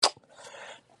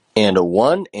And a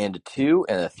 1, and a 2,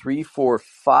 and a 3, 4,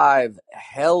 5.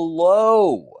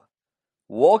 Hello!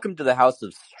 Welcome to the House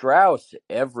of Strauss,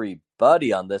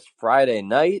 everybody, on this Friday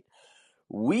night.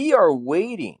 We are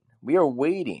waiting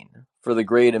for the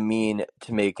great Amin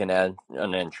to make an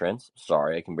entrance.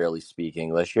 Sorry, I can barely speak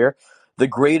English here. The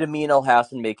great Amin Al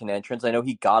Hassan make an entrance. I know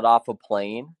he got off a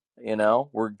plane.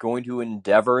 We're going to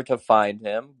endeavor to find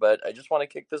him, but I just want to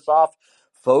kick this off,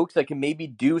 folks. I can maybe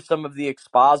do some of the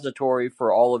expository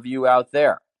for all of you out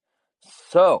there.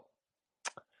 So,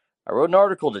 I wrote an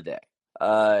article today.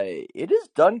 It has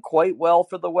done quite well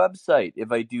for the website,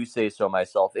 if I do say so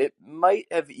myself. It might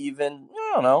have even,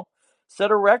 I don't know,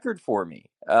 set a record for me.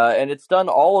 And it's done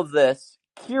all of this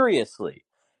curiously,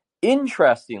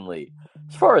 interestingly,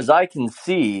 as far as I can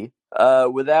see,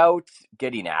 without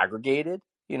getting aggregated.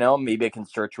 Maybe I can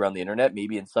search around the internet.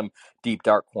 Maybe in some deep,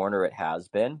 dark corner it has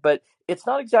been. But it's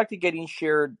not exactly getting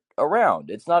shared around.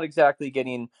 It's not exactly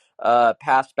getting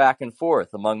passed back and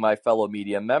forth among my fellow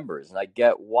media members. And I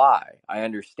get why. I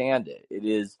understand it. It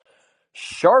is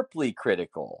sharply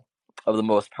critical of the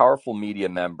most powerful media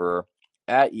member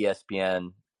at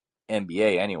ESPN,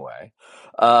 NBA anyway.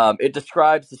 It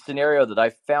describes the scenario that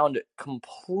I found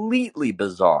completely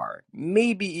bizarre,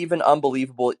 maybe even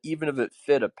unbelievable, even if it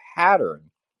fit a pattern.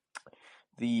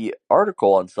 The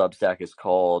article on Substack is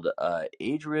called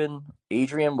Adrian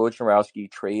Wojnarowski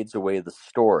Trades Away the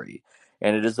Story.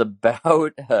 And it is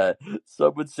about,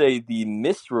 some would say, the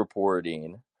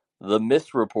misreporting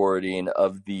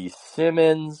of the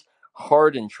Simmons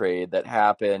Harden trade that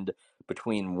happened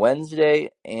between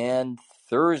Wednesday and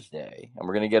Thursday. And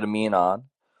we're going to get Amin on.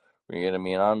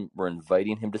 We're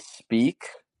inviting him to speak.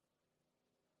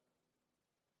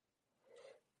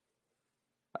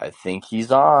 I think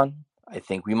he's on. I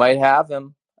think we might have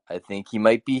him. I think he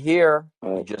might be here.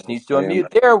 He just needs to I am.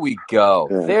 unmute. There we go.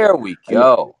 Yeah, There we I know.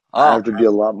 go. I Oh, have to be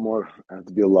a lot more. I have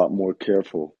to be a lot more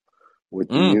careful with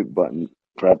the mm. mute button.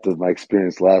 Perhaps as my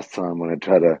experience last time when I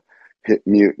tried to hit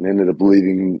mute and ended up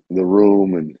leaving the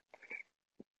room and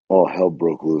all hell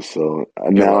broke loose. So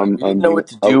now We I'm didn't I'm know being what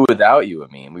to do without you. I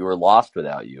mean, we were lost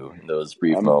without you in those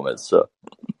brief I'm moments. So,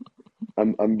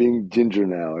 I'm being ginger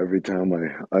now every time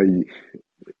I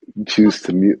choose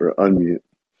to mute or unmute.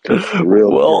 Real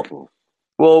well, careful.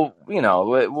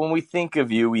 when we think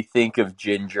of you, we think of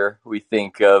ginger, we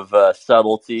think of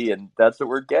subtlety, and that's what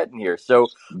we're getting here. So,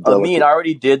 Amin, I Delicate.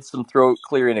 already did some throat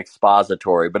clearing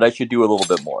expository, but I should do a little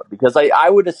bit more because I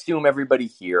would assume everybody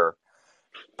here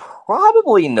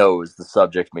probably knows the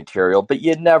subject material, but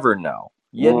you never know.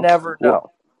 You Well, never well,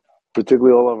 know.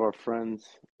 particularly all of our friends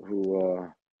who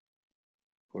are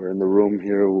in the room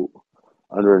here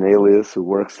under an alias who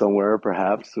work somewhere,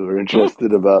 perhaps, who are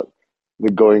interested about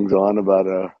the goings on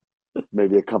about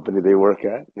maybe a company they work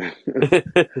at.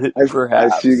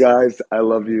 I see you Perhaps. guys. I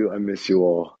love you. I miss you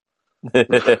all.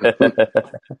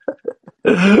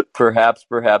 Perhaps.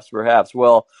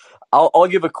 Well, I'll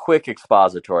give a quick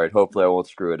expository, and hopefully I won't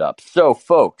screw it up. So,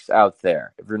 folks out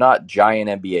there, if you're not giant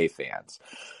NBA fans,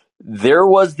 there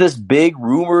was this big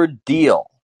rumored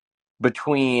deal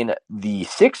between the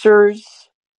Sixers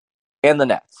and the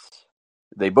Nets.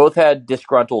 They both had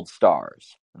disgruntled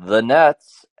stars. The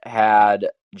Nets had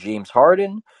James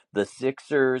Harden. The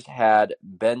Sixers had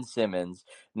Ben Simmons.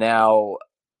 Now,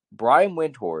 Brian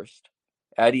Windhorst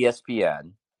at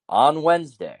ESPN on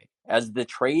Wednesday, as the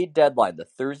trade deadline, the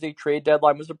Thursday trade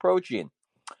deadline was approaching,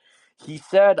 he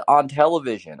said on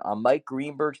television, on Mike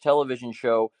Greenberg's television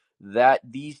show, that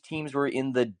these teams were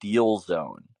in the deal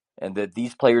zone and that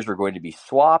these players were going to be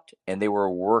swapped and they were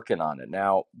working on it.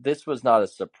 Now, this was not a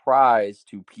surprise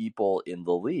to people in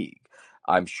the league.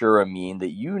 I'm sure, Amin,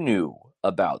 that you knew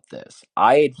about this.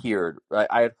 I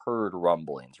had heard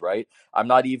rumblings, right? I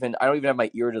don't even have my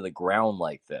ear to the ground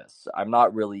like this. I'm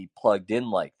not really plugged in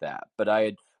like that, but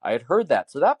I had heard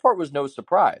that. So that part was no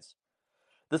surprise.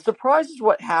 The surprise is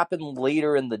what happened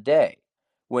later in the day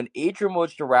when Adrian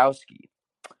Wojnarowski,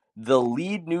 the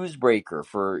lead newsbreaker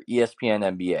for ESPN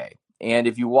NBA, and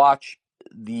if you watch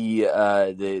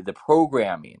the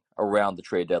programming around the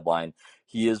trade deadline,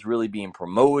 he is really being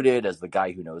promoted as the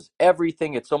guy who knows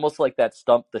everything. It's almost like that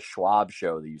Stump the Schwab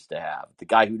show they used to have, the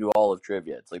guy who knew all of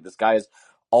trivia. It's like this guy has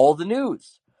all the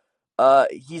news.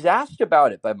 He's asked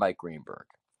about it by Mike Greenberg.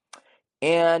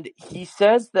 And he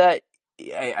says that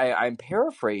I'm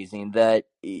paraphrasing that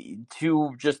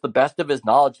to just the best of his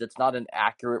knowledge, that's not an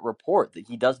accurate report, that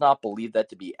he does not believe that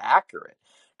to be accurate,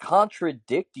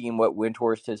 contradicting what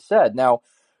Windhorst has said. Now,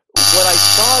 when I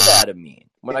saw that, Amin,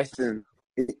 Ethan,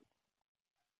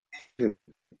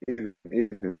 Ethan,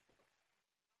 Ethan,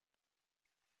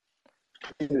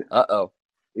 Ethan, uh-oh,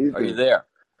 are you Ethan, there?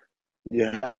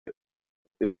 yeah,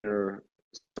 in your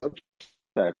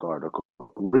Substack article.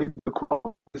 Read the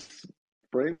quote. Just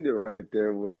framed it right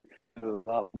there with a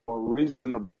lot more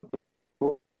reasonable.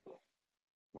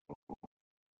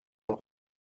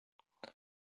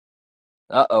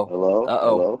 Uh-oh. Hello, Uh-oh.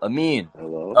 hello, Amin.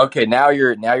 hello. Okay, now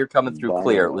you're coming through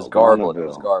clear. It was garbling. It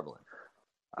was Bonneville. garbling.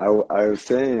 I was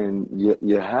saying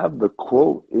you have the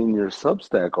quote in your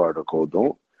Substack article,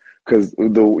 don't? Because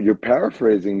your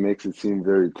paraphrasing makes it seem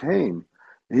very tame.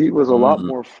 He was a lot Mm.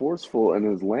 more forceful in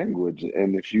his language,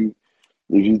 and if you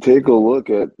take a look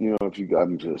at, if you got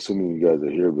into, assuming you guys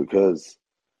are here because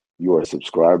you are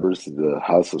subscribers to the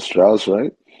House of Strauss,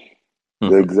 right?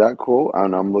 The exact quote,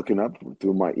 and I'm looking up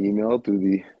through my email through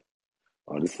the,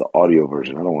 oh, this is the audio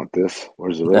version. I don't want this.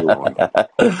 Where's the regular one?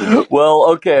 Well,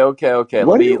 okay.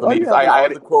 Let me let Why do me you have an I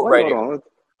have audio? the quote Why right hold here. on,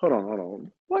 hold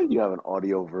on. Why do you have an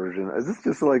audio version? Is this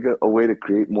just like a way to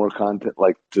create more content,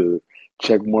 like to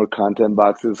check more content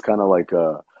boxes, kind of like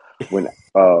when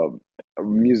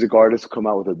music artists come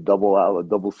out with a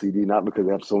double CD, not because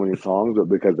they have so many songs, but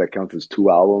because that counts as two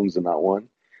albums and not one.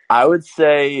 I would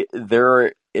say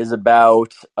there is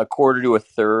about a quarter to a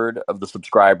third of the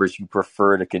subscribers who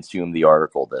prefer to consume the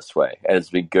article this way, and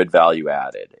it's been good value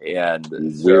added. And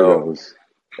These so, weirdos.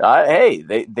 hey,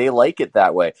 they like it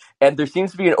that way. And there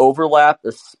seems to be an overlap,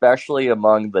 especially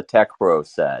among the tech pro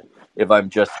set, if I'm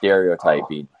just Oh,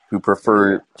 stereotyping, who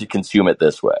yeah. prefer to consume it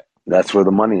this way. That's where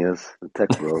the money is, the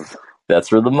tech bros.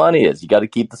 That's where the money is. You got to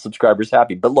keep the subscribers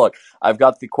happy. But look, I've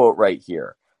got the quote right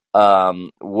here.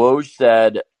 Woj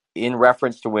said, in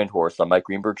reference to Windhorse on Mike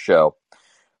Greenberg's show,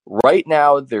 right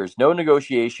now there's no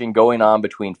negotiation going on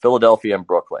between Philadelphia and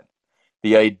Brooklyn.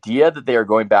 The idea that they are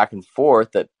going back and forth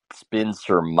that's been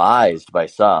surmised by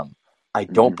some, I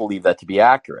Hmm. don't believe that to be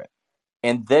accurate.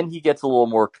 And then he gets a little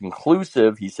more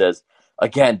conclusive. He says,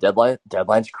 again,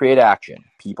 deadlines create action.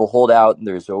 People hold out, and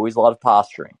there's always a lot of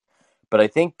posturing. But I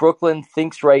think Brooklyn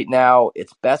thinks right now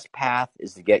its best path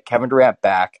is to get Kevin Durant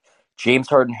back, James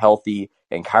Harden healthy,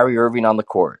 and Kyrie Irving on the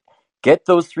court. Get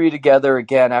those three together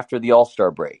again after the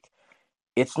All-Star break.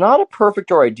 It's not a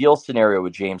perfect or ideal scenario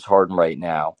with James Harden right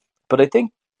now, but I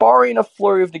think barring a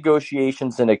flurry of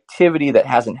negotiations and activity that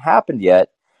hasn't happened yet,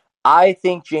 I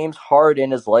think James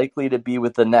Harden is likely to be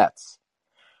with the Nets.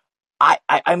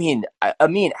 I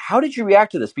mean, how did you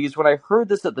react to this? Because when I heard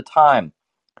this at the time,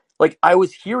 like I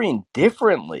was hearing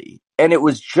differently, and it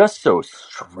was just so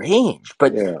strange.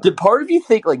 But Yeah. did part of you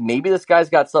think like maybe this guy's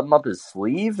got something up his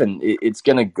sleeve and it's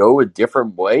going to go a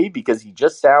different way? Because he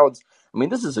just sounds. I mean,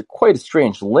 this is quite a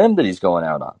strange limb that he's going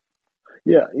out on.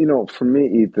 Yeah, for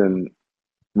me, Ethan,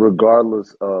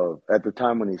 regardless of at the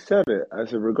time when he said it, I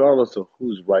said, regardless of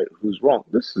who's right, who's wrong,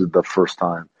 this is the first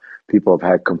time people have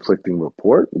had conflicting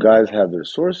report. Guys have their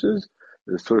sources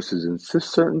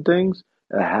insist certain things.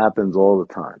 It happens all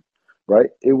the time, right?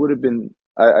 It would have been,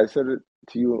 I said it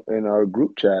to you in our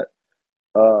group chat,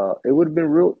 it would have been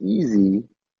real easy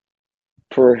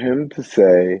for him to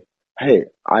say, hey,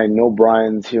 I know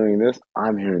Brian's hearing this.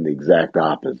 I'm hearing the exact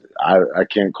opposite. I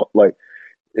can't call, like,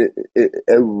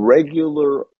 a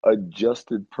regular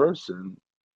adjusted person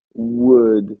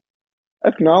would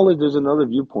acknowledge there's another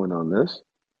viewpoint on this,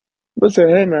 but say,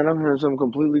 hey man, I'm hearing something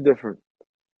completely different.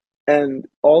 And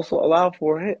also allow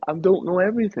for, hey, I don't know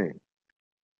everything.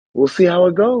 We'll see how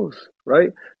it goes,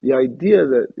 right? The idea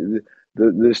that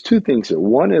there's two things here.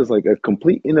 One is like a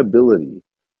complete inability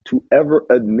to ever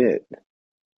admit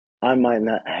I might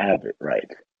not have it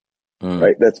right, Mm,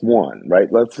 right? That's one, right?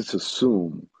 Let's just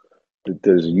assume that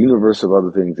there's a universe of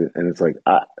other things, and it's like,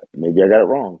 maybe I got it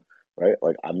wrong, right?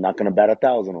 Like I'm not going to bat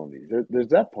 1,000 on these. There's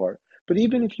that part, but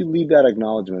even if you leave that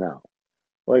acknowledgement out,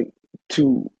 like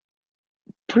to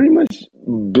pretty much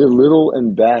belittle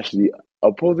and bash the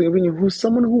opposing opinion, who's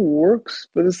someone who works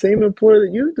for the same employer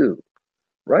that you do,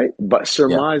 right? But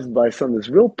yeah. surmised by some this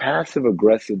real passive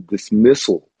aggressive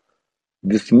dismissal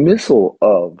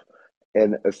of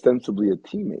and ostensibly a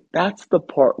teammate. That's the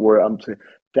part where I'm saying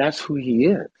that's who he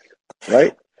is,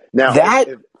 right? Now, That,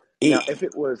 if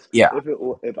it was yeah,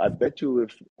 if I bet you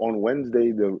if on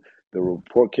Wednesday the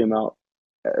report came out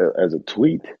as a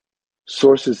tweet,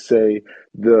 sources say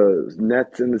the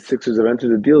Nets and the Sixers have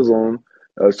entered the deal zone.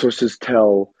 Sources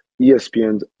tell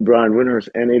ESPN's Brian Windhorst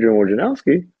and Adrian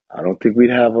Wojnarowski. I don't think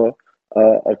we'd have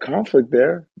a conflict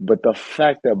there. But the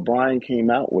fact that Brian came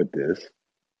out with this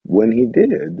when he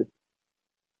did,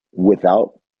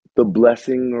 without the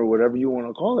blessing or whatever you want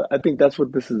to call it. I think that's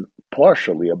what this is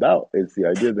partially about. It's the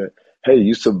idea that, hey,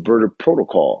 you subverted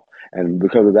protocol. And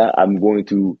because of that, I'm going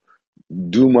to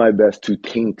do my best to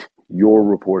taint your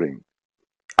reporting.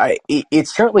 it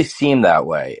certainly seemed that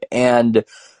way. And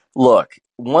look,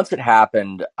 once it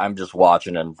happened, I'm just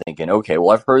watching and thinking, okay,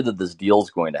 well, I've heard that this deal's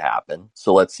going to happen,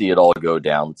 so let's see it all go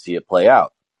down. Let's see it play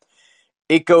out.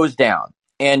 It goes down,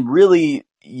 and really,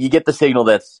 you get the signal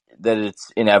that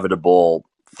it's inevitable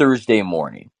Thursday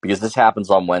morning, because this happens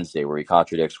on Wednesday, where he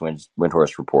contradicts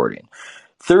Windhorst reporting.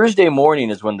 Thursday morning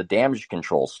is when the damage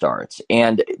control starts.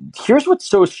 And here's what's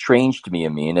so strange to me,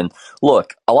 Amin. And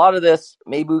look, a lot of this,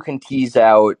 maybe we can tease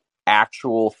out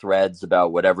actual threads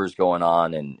about whatever's going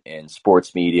on in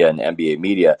sports media and NBA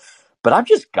media. But I'm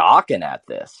just gawking at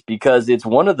this because it's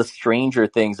one of the stranger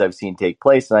things I've seen take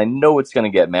place. And I know it's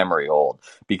going to get memory hold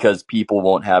because people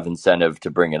won't have incentive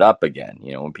to bring it up again.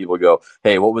 You know, when people go,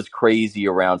 hey, what was crazy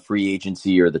around free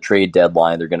agency or the trade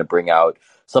deadline, they're going to bring out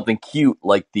something cute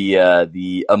like the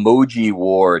emoji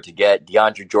war to get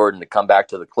DeAndre Jordan to come back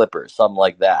to the Clippers, something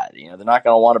like that. You know, they're not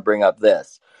going to want to bring up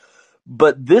this.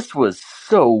 But this was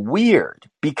so weird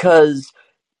because,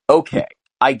 okay,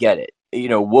 I get it. You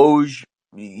know, Woj,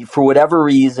 for whatever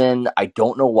reason, I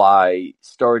don't know why,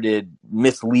 started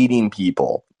misleading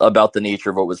people about the nature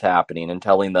of what was happening and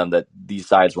telling them that these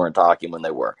sides weren't talking when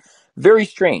they were. Very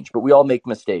strange, but we all make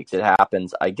mistakes. It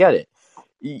happens. I get it.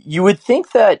 You would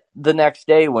think that the next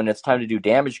day when it's time to do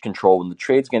damage control, when the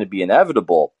trade's going to be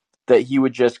inevitable, that he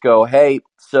would just go, hey,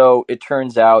 so it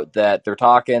turns out that they're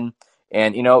talking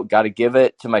and, you know, got to give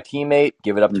it to my teammate,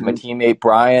 give it up to my teammate,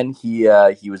 Brian.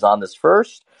 He was on this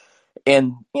first.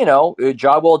 And, you know,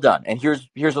 job well done. And here's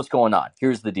what's going on.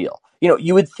 Here's the deal. You know,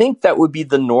 you would think that would be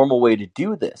the normal way to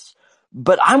do this.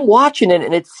 But I'm watching it,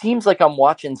 and it seems like I'm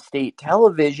watching state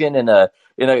television in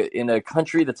a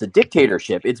country that's a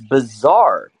dictatorship. It's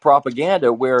bizarre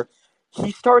propaganda where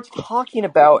he starts talking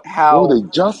about Oh, how they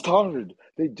just started.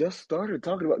 They just started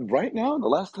talking about right now in the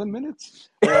last 10 minutes.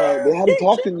 They hadn't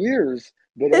talked in years,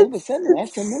 but all of a it's, sudden, the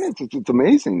last 10 minutes, it's it's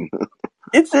amazing.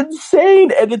 It's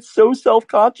insane, and it's so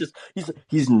self-conscious.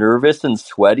 He's nervous and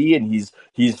sweaty, and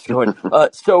he's going.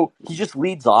 So he just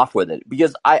leads off with it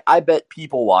because I bet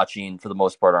people watching for the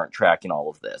most part aren't tracking all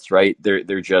of this, right?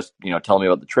 They're just telling me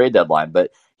about the trade deadline.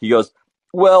 But he goes,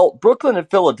 well, Brooklyn and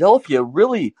Philadelphia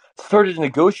really started to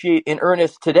negotiate in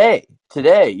earnest today.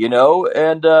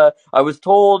 And I was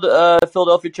told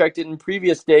Philadelphia checked it in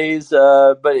previous days,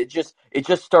 but it just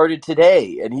started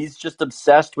today, and he's just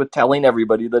obsessed with telling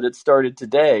everybody that it started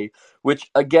today.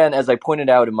 Which, again, as I pointed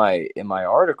out in my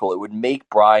article, it would make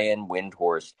Brian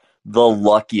Windhorst the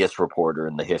luckiest reporter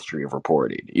in the history of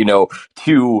reporting.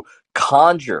 To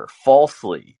conjure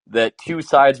falsely that two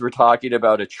sides were talking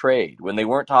about a trade when they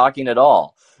weren't talking at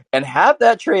all, and have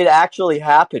that trade actually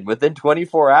happen within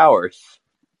 24 hours.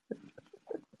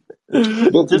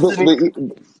 But Just but, an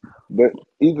but but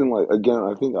even like again,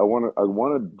 I think I want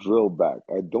to drill back.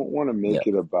 I don't want to yeah, make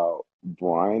it about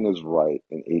Brian is right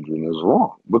and Adrian is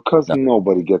wrong because no,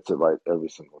 nobody gets it right every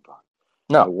single time.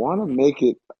 I no, want to make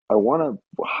it. I want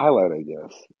to highlight, I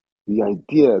guess, the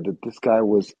idea that this guy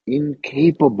was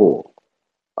incapable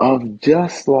of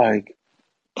just like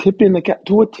tipping the cap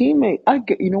to a teammate.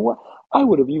 You know what? I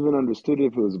would have even understood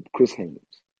if it was Chris Haynes,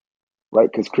 right?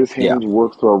 Because Chris yeah, Haynes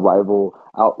works for a rival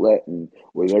outlet and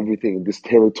with everything, this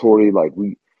territory, like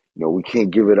we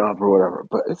can't give it up or whatever.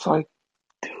 But it's like,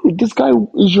 dude, this guy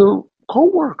is your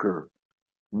coworker.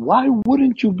 Why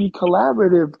wouldn't you be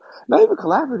collaborative? Not even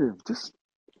collaborative, just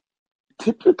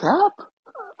tip your cap.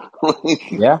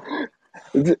 Like, yeah.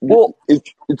 It's Well,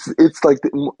 it's like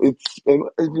people.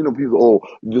 Oh,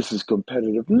 this is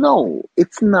competitive. No,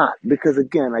 it's not because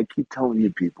again, I keep telling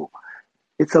you people,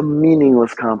 it's a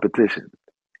meaningless competition.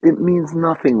 It means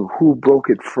nothing who broke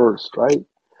it first, right?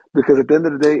 Because at the end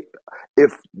of the day,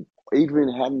 if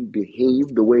Adrian hadn't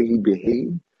behaved the way he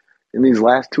behaved in these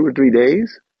last 2 or 3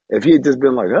 days, if he had just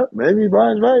been like, oh, maybe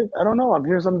Brian's right. I don't know. I'm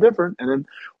hearing something different. And then,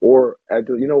 or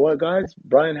you know what, guys,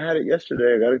 Brian had it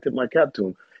yesterday. I got to tip my cap to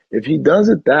him. If he does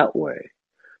it that way,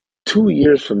 2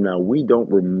 years from now, we don't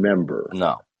remember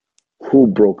no, who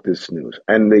broke this news.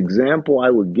 And the example I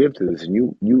would give to this, and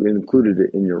you included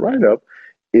it in your write up,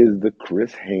 is the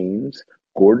Chris Haynes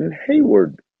Gordon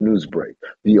Hayward news break.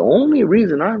 The only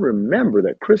reason I remember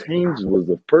that Chris Haynes was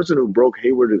the person who broke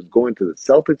Hayward is going to the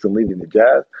Celtics and leaving the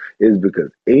Jazz is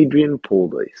because Adrian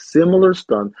pulled a similar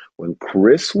stunt when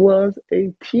Chris was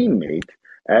a teammate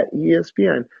at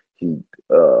ESPN. He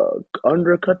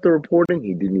undercut the reporting.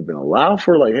 He didn't even allow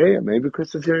for like, hey, maybe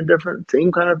Chris is hearing different,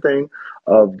 same kind of thing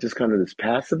of just kind of this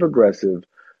passive aggressive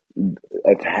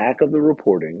attack of the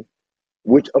reporting,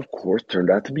 which of course turned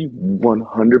out to be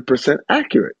 100%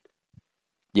 accurate.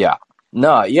 yeah,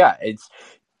 no, yeah.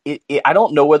 I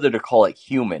don't know whether to call it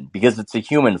human because it's a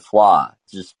human flaw.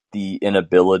 Just the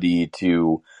inability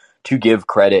to give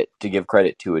credit to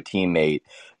a teammate.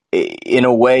 in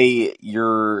a way,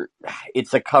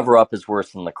 it's a cover up is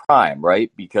worse than the crime,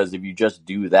 right? Because if you just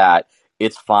do that,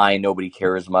 it's fine. Nobody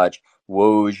cares much.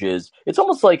 Woj it's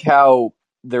almost like how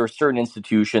there are certain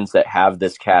institutions that have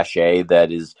this cachet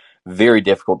that is very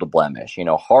difficult to blemish.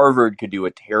 Harvard could do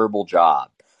a terrible job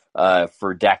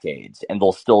for decades, and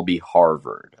they'll still be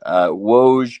Harvard.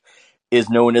 Woj is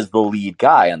known as the lead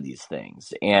guy on these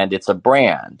things, and it's a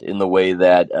brand in the way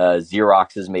that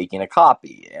Xerox is making a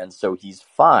copy, and so he's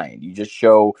fine. You just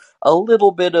show a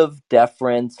little bit of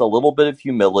deference, a little bit of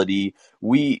humility.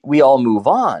 We all move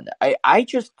on. I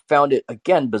just found it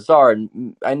again bizarre,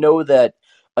 and I know that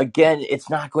again it's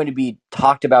not going to be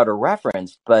talked about or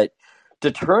referenced, but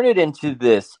to turn it into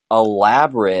this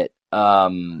elaborate,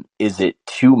 is it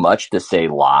too much to say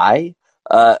lie?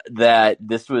 That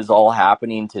this was all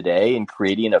happening today and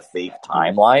creating a fake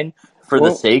timeline for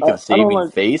the Well, sake of I don't saving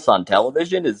like. face on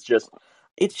television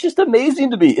it's just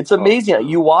amazing to me. It's Oh, amazing.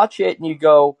 You watch it and you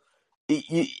go,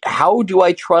 how do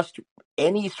I trust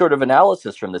any sort of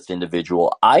analysis from this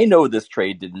individual? I know this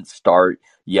trade didn't start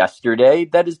yesterday.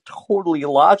 That is totally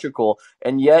illogical.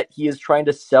 And yet he is trying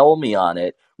to sell me on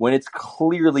it when it's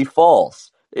clearly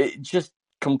false. It just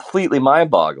completely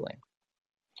mind boggling.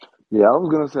 yeah, I was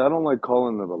gonna say I don't like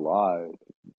calling it a lie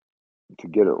to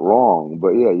get it wrong, but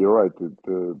yeah, you're right.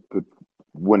 The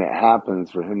when it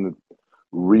happens for him to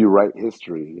rewrite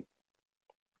history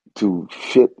to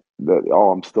fit that,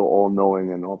 oh, I'm still all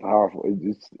knowing and all powerful.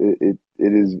 It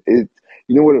is it.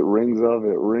 You know what it rings of?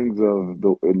 It rings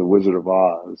of in the Wizard of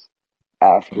Oz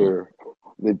Mm. after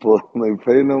they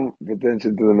pay no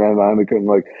attention to the man behind the curtain.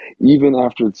 Like, even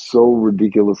after it's so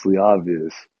ridiculously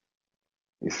obvious,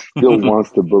 he still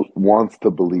wants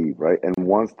to believe, right? And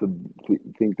wants to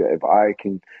think that if I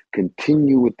can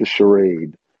continue with the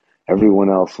charade, everyone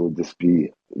else will just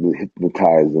be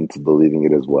hypnotized into believing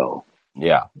it as well.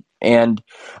 Yeah. And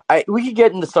we could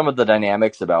get into some of the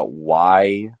dynamics about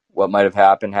why what might have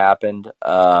happened.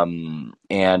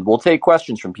 And we'll take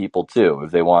questions from people too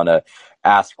if they want to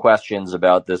ask questions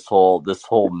about this whole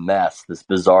mess, this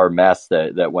bizarre mess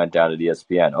that went down at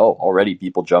ESPN. Oh, already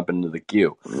people jumping into the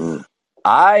queue. Mm.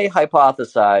 I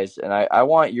hypothesize, and I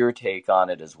want your take on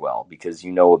it as well, because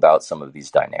you know about some of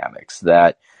these dynamics,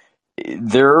 that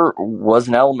there was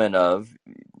an element of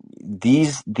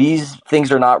these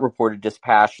things are not reported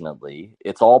dispassionately.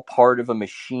 It's all part of a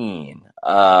machine,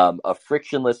 a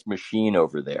frictionless machine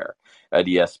over there at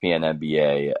ESPN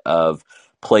NBA of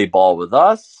play ball with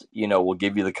us. We'll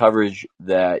give you the coverage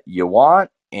that you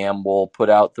want, and we'll put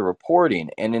out the reporting.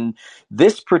 And in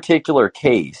this particular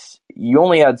case, you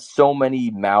only had so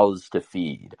many mouths to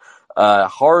feed.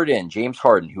 James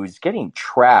Harden, who's getting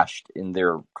trashed in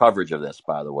their coverage of this,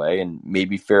 by the way, and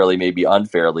maybe fairly, maybe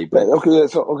unfairly, Yeah, but okay, yeah,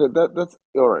 so okay, that's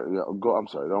all right. Yeah, go. I'm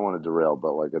sorry, I don't want to derail,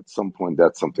 but like at some point,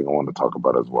 that's something I want to talk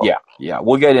about as well. yeah,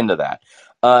 we'll get into that.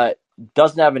 Uh,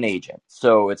 doesn't have an agent,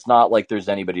 so it's not like there's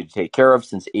anybody to take care of,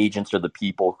 since agents are the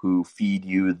people who feed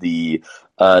you the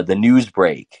news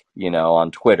break,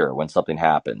 on Twitter when something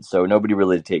happens. So nobody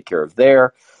really to take care of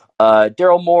there.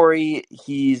 Daryl Morey,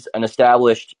 he's an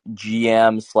established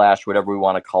GM slash whatever we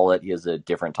want to call it. He has a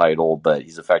different title, but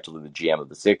he's effectively the GM of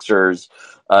the Sixers.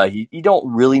 You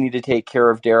don't really need to take care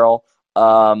of Daryl.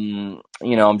 I'm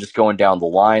just going down the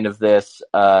line of this.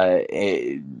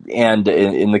 And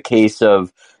in the case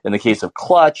of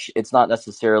Clutch, it's not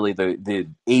necessarily the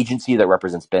agency that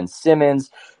represents Ben Simmons.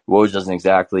 Woj doesn't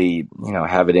exactly,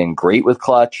 have it in great with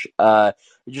Clutch.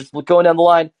 Just going down the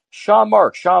line, Sean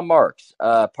Marks,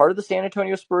 part of the San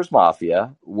Antonio Spurs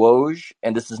mafia. Woj,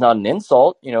 and this is not an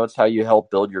insult, it's how you help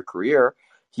build your career.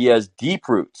 He has deep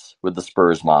roots with the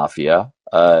Spurs mafia.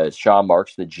 Sean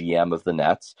Marks, the GM of the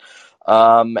Nets.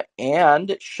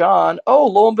 And Sean, oh,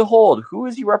 lo and behold, who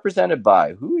is he represented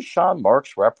by? Who is Sean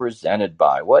Marks represented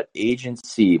by? What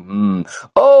agency?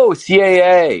 Oh,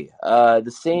 CAA,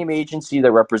 the same agency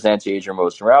that represents Adrian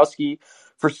Wojnarowski.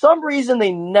 For some reason,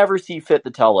 they never see fit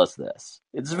to tell us this.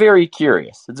 It's very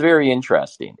curious. It's very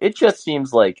interesting. It just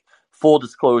seems like full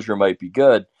disclosure might be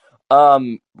good.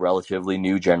 Relatively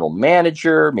new general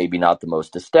manager, maybe not the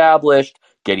most established,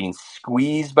 getting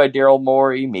squeezed by Daryl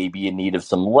Morey, maybe in need of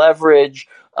some leverage.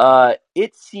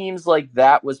 It seems like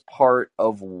that was part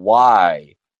of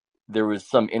why there was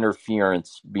some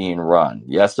interference being run.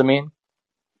 Yes, I mean?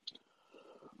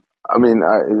 I mean,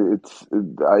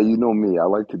 you know me. I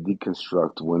like to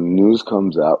deconstruct when news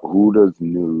comes out. Who does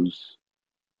news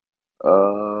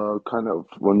kind of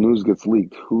when news gets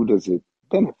leaked? Who does it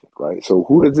benefit, right? So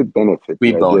who does it benefit?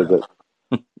 The Sweet idea boner. that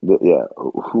yeah,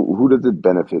 who does it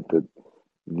benefit that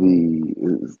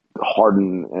the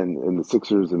Harden and the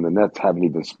Sixers and the Nets haven't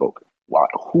even spoken?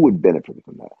 who would benefit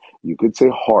from that? You could say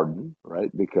Harden,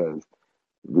 right? Because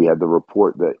we had the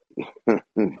report that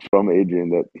from Adrian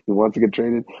that he wants to get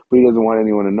traded, but he doesn't want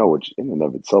anyone to know, which in and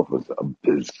of itself was a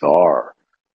bizarre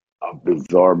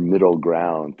middle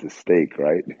ground to stake,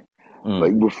 right? Mm.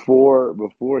 Like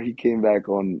before he came back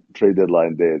on trade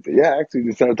deadline day and said, yeah, actually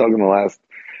we started talking the last,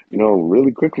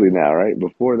 really quickly now, right?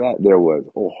 Before that there was,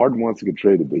 Harden wants to get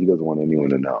traded, but he doesn't want anyone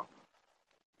to know.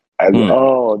 As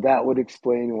Mm. that would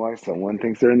explain why someone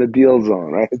thinks they're in the deal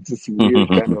zone, right? It's this weird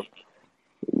kind of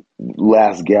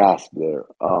last gasp there.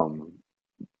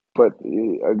 But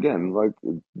again, like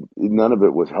none of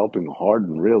it was helping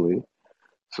Harden really.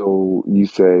 So you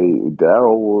say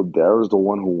Daryl, well, Daryl's the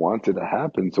one who wants it to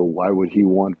happen. So why would he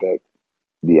want that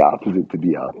the opposite to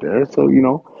be out there? So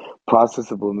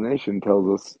process of elimination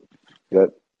tells us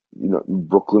that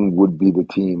Brooklyn would be the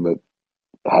team that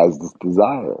has this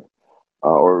desire,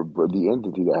 or the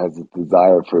entity that has this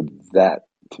desire for that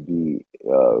to be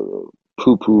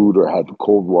poo-pooed or had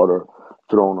cold water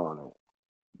thrown on it.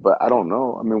 But I don't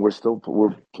know. I mean,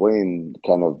 we're playing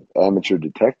kind of amateur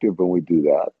detective when we do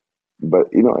that. But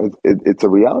it's a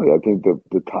reality. I think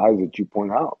the ties that you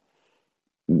point out,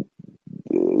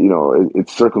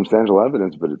 it's circumstantial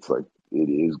evidence, but it's like it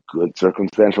is good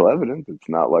circumstantial evidence. It's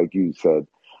not like you said,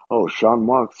 "Oh, Sean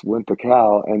Marks went to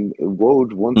Cal and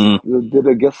Woj once Mm. did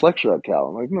a guest lecture at Cal."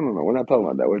 I'm like, no, no, no. We're not talking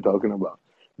about that. We're talking about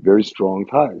very strong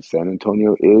ties. San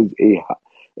Antonio is a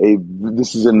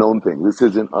this is a known thing. This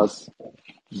isn't us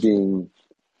being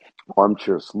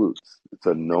armchair sleuths. It's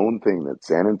a known thing that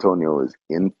San Antonio is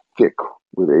in thick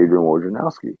with Adrian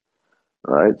Wojnarowski,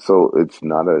 right? So it's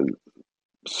not a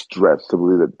stretch to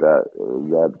believe that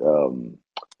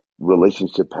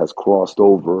relationship has crossed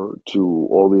over to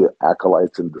all the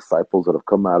acolytes and disciples that have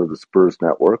come out of the Spurs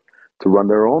network to run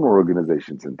their own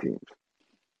organizations and teams.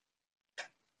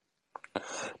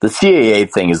 The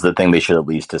CAA thing is the thing they should at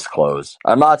least disclose.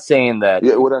 I'm not saying that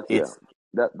Yeah, well, that's yeah, it's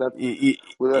that's it,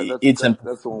 well, it's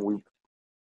that's the one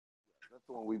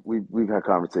we've had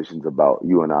conversations about,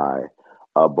 you and I,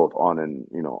 both on and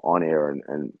on air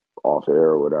and off air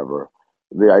or whatever.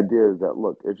 The idea is that,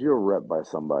 look, if you're rep by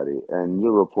somebody and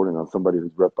you're reporting on somebody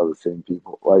who's rep by the same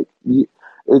people, like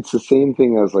it's the same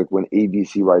thing as like when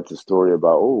ABC writes a story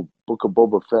about, Book of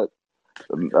Boba Fett,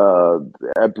 uh,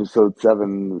 episode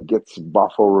 7 gets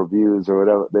boffo reviews or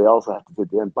whatever. They also have to say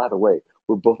at the end, by the way,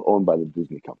 we're both owned by the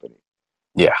Disney company.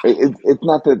 yeah. It's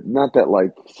not that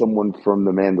like someone from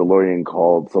The Mandalorian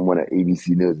called someone at ABC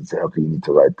News and said, okay, you need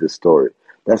to write this story.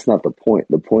 That's not the point.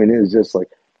 The point is just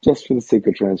for the sake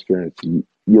of transparency,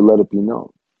 you let it be known.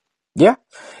 Yeah.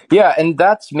 Yeah. And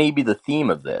that's maybe the theme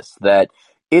of this, that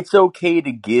it's okay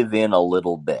to give in a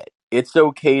little bit. It's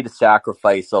okay to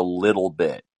sacrifice a little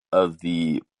bit of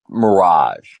the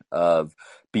mirage of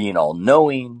being all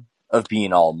knowing, of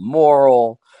being all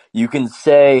moral. You can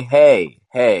say, hey,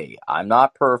 I'm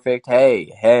not perfect.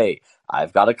 Hey,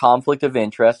 I've got a conflict of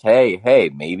interest. Hey,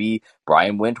 maybe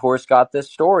Brian Windhorst got this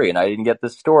story and I didn't get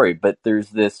this story. But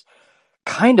there's this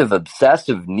kind of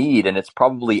obsessive need, and it's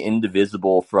probably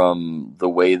indivisible from the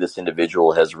way this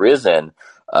individual has risen,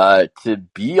 to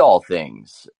be all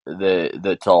things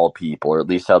that to all people, or at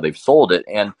least how they've sold it.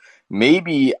 And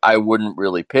maybe I wouldn't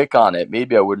really pick on it.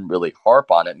 Maybe I wouldn't really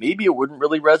harp on it. Maybe it wouldn't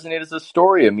really resonate as a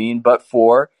story. I mean, but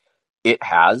for it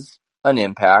has an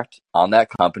impact on that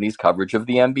company's coverage of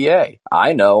the NBA.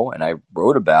 I know, and I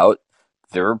wrote about,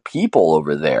 there are people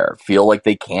over there feel like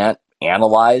they can't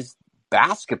analyze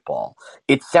basketball.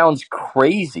 It sounds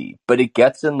crazy, but it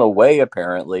gets in the way,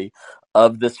 apparently,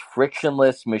 of this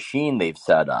frictionless machine they've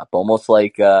set up. Almost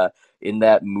like in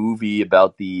that movie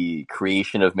about the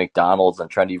creation of McDonald's. I'm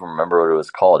trying to even remember what it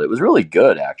was called. It was really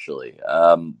good, actually,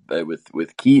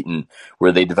 with Keaton,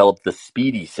 where they developed the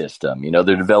Speedy system.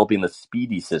 They're developing the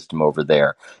Speedy system over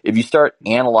there. If you start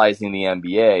analyzing the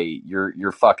NBA,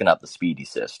 you're fucking up the Speedy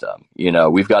system.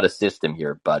 We've got a system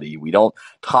here, buddy. We don't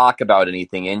talk about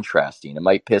anything interesting. It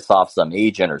might piss off some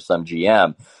agent or some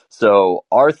GM. So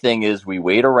our thing is we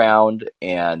wait around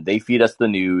and they feed us the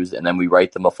news and then we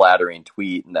write them a flattering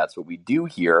tweet, and that's what we do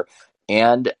here.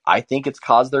 And I think it's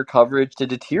caused their coverage to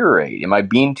deteriorate. Am I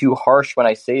being too harsh when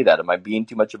I say that? Am I being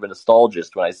too much of a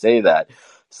nostalgist when I say that?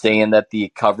 Saying that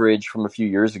the coverage from a few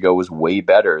years ago was way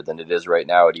better than it is right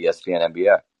now at ESPN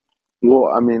NBA.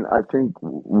 Well, I mean, I think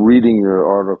reading your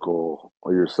article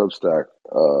or your Substack,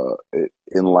 it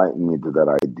enlightened me to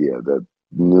that idea that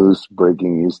news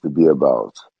breaking used to be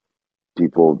about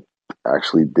people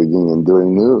actually digging and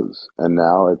doing news. And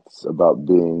now it's about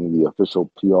being the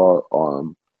official PR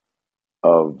arm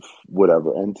of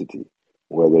whatever entity,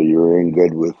 whether you're in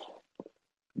good with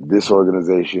this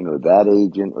organization or that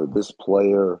agent or this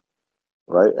player.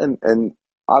 right? And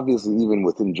obviously, even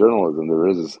within journalism, there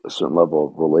is a certain level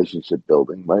of relationship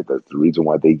building, right? That's the reason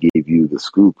why they gave you the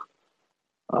scoop,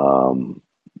 and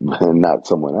not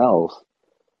someone else.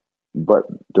 But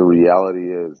the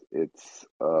reality is,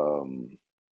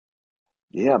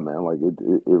 yeah, man, like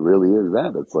it really is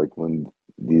that. It's like when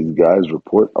these guys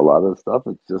report a lot of stuff,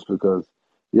 it's just because,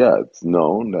 yeah, it's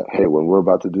known that, hey, when we're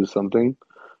about to do something,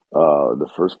 the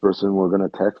first person we're going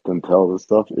to text and tell the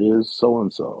stuff is so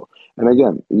and so. And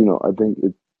again, I think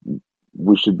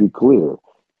we should be clear.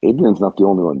 Adrian's not the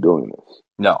only one doing this,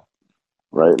 No,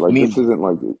 right? I Like, this mean, isn't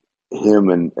like him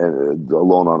and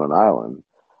alone on an island.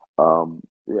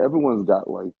 Yeah, everyone's got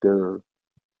like their,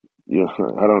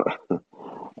 I don't,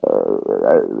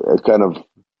 I kind of,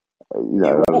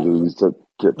 yeah, I well, was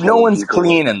just no telling one's people,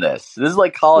 clean in this. This is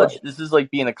like college. right, This is like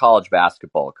being a college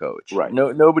basketball coach. right.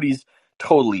 Nobody's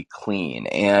totally clean.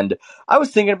 And I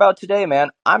was thinking about today, man.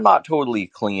 I'm not totally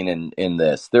clean in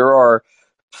this. There are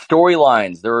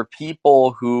storylines. There are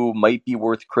people who might be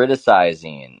worth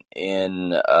criticizing in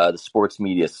the sports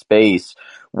media space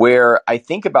where I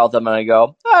think about them and I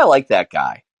go, I like that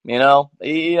guy. Yeah,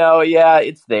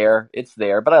 it's there,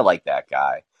 but I like that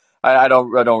guy. I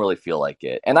don't really feel like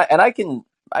it, and I can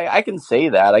say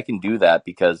that. I can do that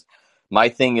because my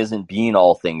thing isn't being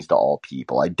all things to all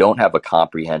people. I don't have a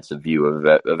comprehensive view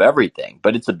of everything,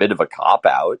 but it's a bit of a cop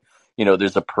out.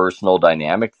 There's a personal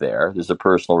dynamic there. There's a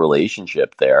personal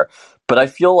relationship there. But I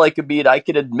feel like I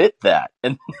could admit that.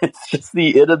 And it's just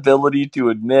the inability to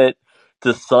admit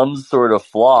to some sort of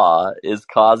flaw is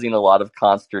causing a lot of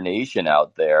consternation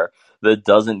out there that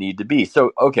doesn't need to be. So,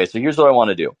 okay, so here's what I want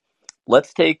to do.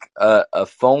 Let's take a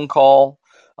phone call,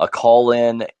 a call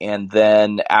in, and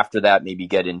then after that, maybe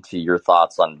get into your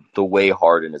thoughts on the way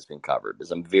Harden has been covered, because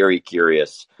I'm very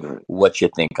curious Right. what you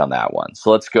think on that one.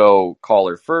 So let's go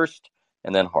caller first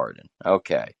and then Harden.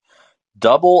 Okay.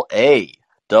 Double A.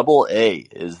 Double A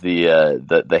is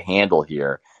the handle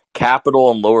here.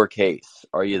 Capital and lowercase.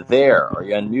 Are you there? Are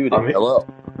you unmuted? Hello.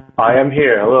 I am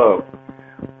here. Hello.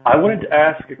 I wanted to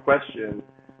ask a question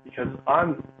because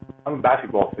I'm a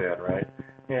basketball fan, right?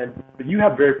 But you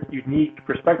have a very unique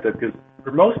perspective because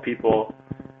for most people,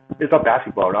 it's about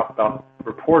basketball, not about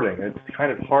reporting. It's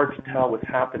kind of hard to tell what's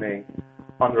happening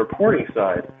on the reporting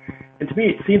side. And to me,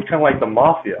 it seems kind of like the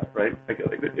mafia, right? Like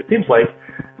it seems like,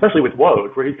 especially with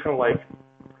Woj, where he's kind of like,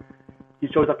 he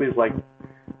shows up and he's like,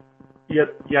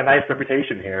 yeah, nice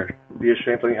reputation here. It'd be a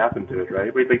shame something happened to it,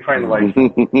 right? But he's like trying to like,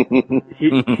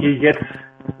 he gets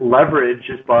leverage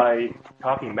just by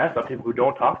talking mess up to people who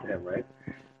don't talk to him, right?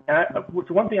 And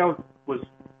so one thing I was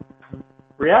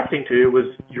reacting to was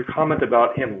your comment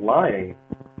about him lying.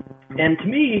 And to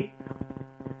me,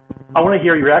 I want to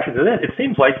hear your reaction to this. It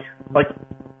seems like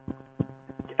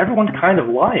everyone's kind of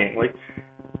lying. Like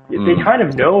they kind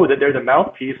of know that they're the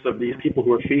mouthpiece of these people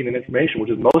who are feeding them information, which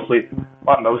is not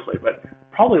mostly, but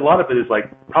probably a lot of it is like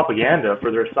propaganda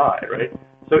for their side, right?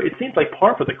 So it seems like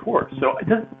par for the course. So it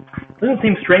doesn't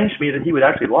seem strange to me that he would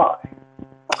actually lie.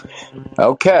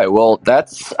 Okay, well,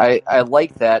 I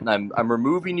like that, and I'm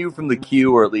removing you from the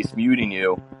queue, or at least muting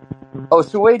you. Oh,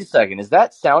 so wait a second. Is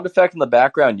that sound effect in the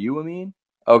background you, Amin?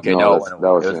 Okay, no, it went That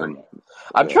away. was It was him.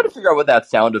 I'm trying to figure out what that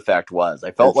sound effect was. I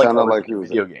It felt like I sounded was like in a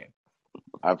video game.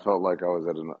 I felt like I was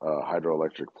at a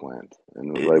hydroelectric plant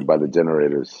and right by the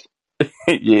generators.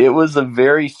 It was a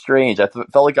very strange.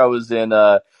 Felt like I was in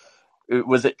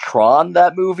was it Tron,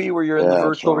 that movie where you're in the Yeah,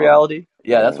 virtual Tron. reality?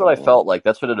 Yeah, that's what I Yeah. felt like.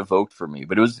 That's what it evoked for me.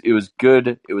 But it was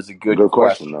good. It was a good Good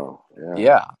question, question. though.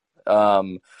 Yeah.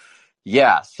 Yeah.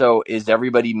 Yeah, so is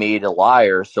everybody made a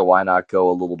liar, so why not go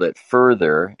a little bit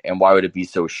further? And why would it be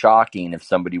so shocking if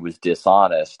somebody was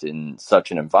dishonest in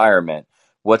such an environment?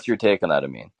 What's your take on that,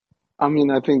 Amin? I mean,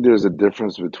 I think there's a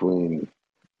difference between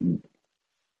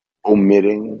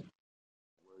omitting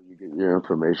where you get your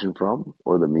information from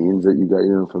or the means that you got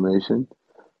your information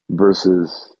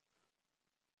versus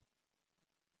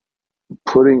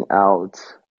putting out.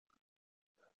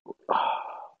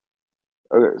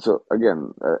 Okay, so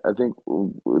again, I think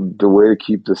the way to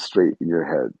keep this straight in your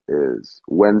head is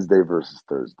Wednesday versus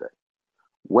Thursday.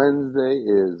 Wednesday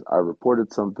is I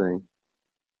reported something,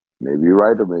 maybe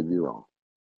right or maybe wrong.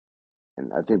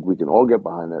 And I think we can all get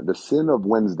behind that. The sin of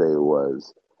Wednesday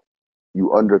was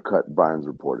you undercut Brian's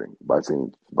reporting by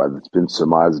saying, by it's been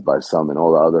surmised by some and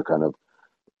all the other kind of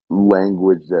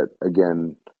language that,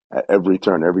 again, at every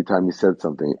turn, every time he said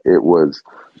something, it was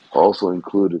also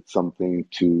included something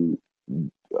to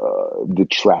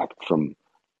detract from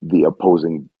the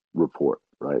opposing report,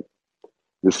 right?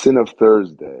 The sin of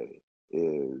Thursday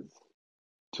is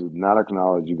to not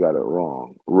acknowledge you got it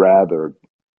wrong, rather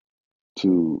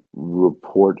to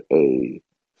report a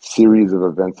series of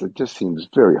events that just seems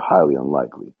very highly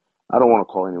unlikely. I don't want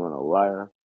to call anyone a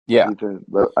liar, Yeah. Ethan,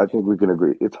 but I think we can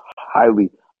agree it's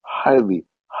highly, highly,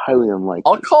 highly I'll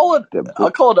unlikely call it that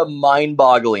I'll call it a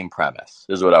mind-boggling premise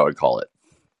is what I would call it.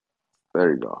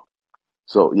 there you go.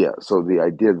 So yeah, so the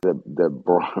idea that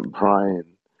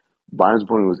Brian's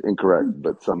point was incorrect,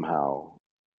 but somehow,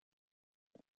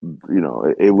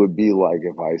 it would be like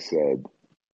if I said,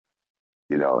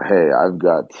 hey, I've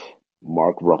got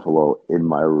Mark Ruffalo in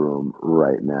my room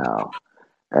right now.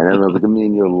 And everyone's like, I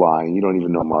mean, you're lying. You don't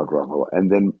even know Mark Ruffalo.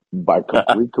 And then by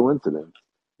complete coincidence,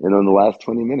 in the last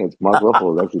 20 minutes, Mark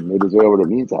Ruffalo has actually made his way over to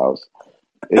Mead's house.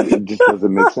 It just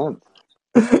doesn't make sense.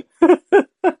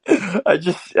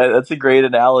 That's a great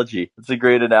analogy. It's a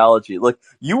great analogy. Look,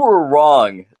 you were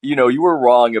wrong. You were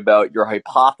wrong about your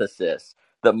hypothesis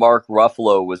that Mark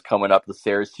Ruffalo was coming up the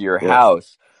stairs to your Yep.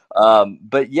 house.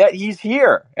 But yet he's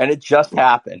here, and it just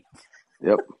happened.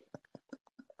 Yep.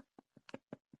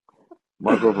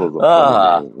 Mark Ruffalo's a funny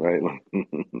name, right?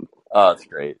 Oh, it's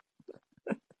great.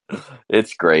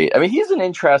 It's great. I mean, he's an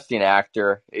interesting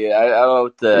actor. Yeah, I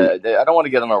don't want to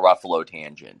get on a Ruffalo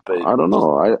tangent, but I don't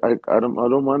know. I don't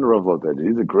mind Ruffalo that.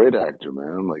 He's a great actor,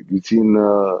 man. Like you've seen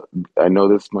I Know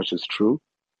This Much Is True.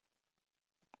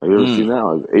 Have you ever seen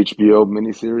that? HBO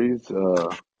miniseries?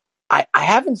 I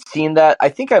haven't seen that. I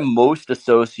think I most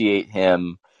associate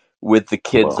him with The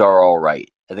Kids Well, Are All Right.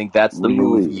 I think that's the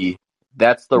really, movie.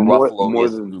 That's the more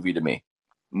Ruffaloiest than movie to me.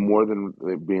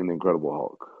 it being the Incredible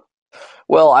Hulk.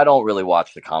 Well, I don't really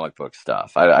watch the comic book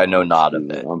stuff. I know Oh, not of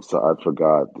excuse me. it. I'm sorry. I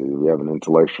forgot. Dude. We have an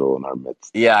intellectual in our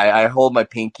midst. Yeah, I hold my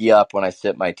pinky up when I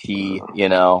sip my tea.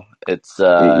 It's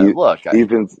E- look.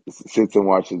 Ethan sits and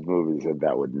watches movies, and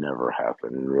that would never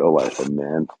happen in real life. A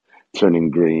man turning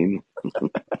green.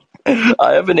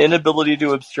 I have an inability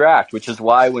to abstract, which is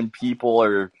why when people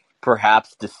are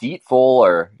perhaps deceitful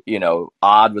or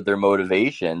odd with their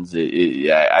motivations,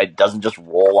 it doesn't just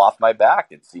roll off my back.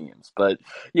 It seems, but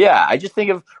yeah, I just think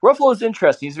of Ruffalo's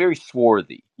interesting. He's very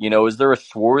swarthy. Is there a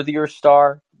swarthier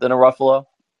star than a Ruffalo?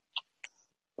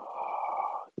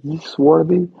 He's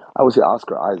swarthy. I would say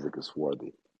Oscar Isaac is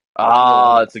swarthy.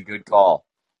 It's a good call.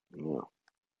 Yeah.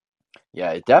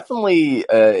 Yeah, it definitely.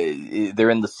 They're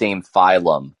in the same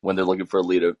phylum when they're looking for a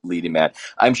leading man.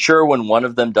 I'm sure when one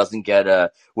of them doesn't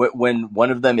get when one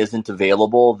of them isn't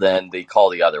available, then they call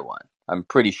the other one. I'm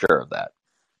pretty sure of that.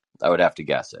 I would have to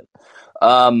guess it.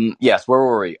 Yes, where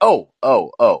were we? Oh.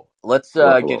 Let's get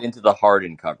Ruffalo. into the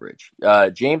Harden coverage.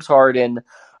 James Harden,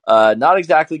 not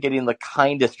exactly getting the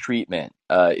kindest treatment,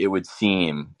 it would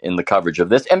seem, in the coverage of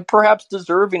this, and perhaps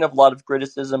deserving of a lot of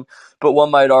criticism. But one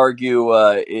might argue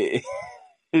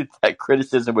that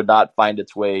criticism would not find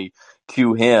its way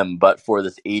to him, but for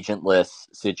this agentless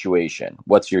situation.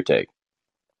 What's your take?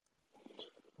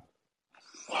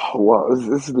 Well,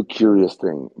 this is the curious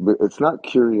thing. But it's not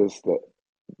curious that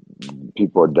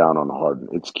people are down on Harden.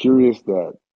 It's curious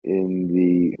that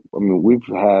we've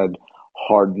had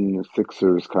Harden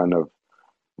Sixers kind of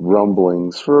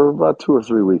rumblings for about 2 or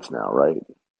 3 weeks now, right?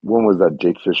 When was that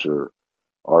Jake Fisher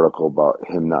article about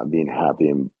him not being happy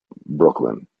in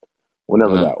Brooklyn?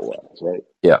 Whenever Mm, that was, right?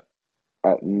 yeah.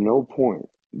 At no point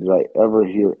did I ever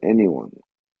hear anyone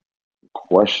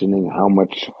questioning how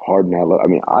much Harden had left. I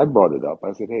mean, I brought it up.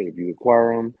 I said, hey, if you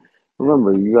acquire him,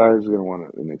 remember, you guys are going to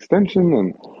want an extension,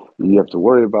 and you have to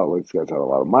worry about, like, this guy's had a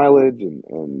lot of mileage, and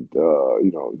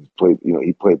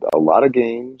he played a lot of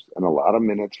games and a lot of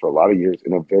minutes for a lot of years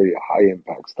in a very high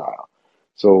impact style.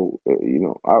 So,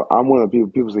 I'm one of the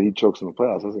people say he chokes in the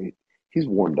playoffs. I say he's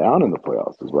worn down in the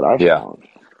playoffs, is what I Yeah. found,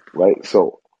 right?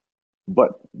 So,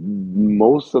 but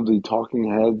most of the talking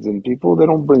heads and people, they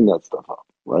don't bring that stuff up,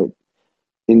 right?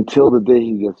 Until the day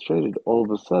he gets traded, all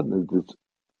of a sudden, it's this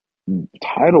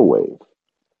tidal wave.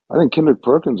 I think Kendrick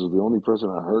Perkins was the only person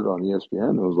I heard on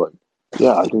ESPN who was like,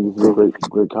 "Yeah, I think this is a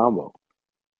great combo."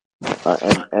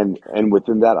 And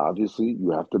within that, obviously,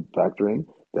 you have to factor in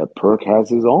that Perk has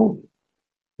his own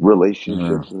Mm.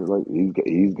 relationships. And like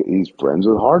he's friends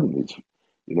with Harden.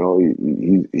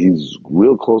 He's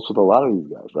real close with a lot of these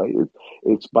guys, right?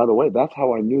 It's by the way, that's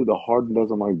how I knew the Harden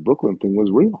doesn't like Brooklyn thing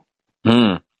was real.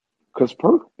 Mm. Because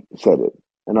Perk said it.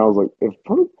 And I was like, if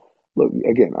Perk, look,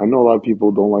 again, I know a lot of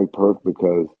people don't like Perk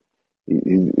because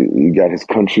he got his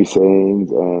country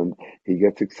sayings and he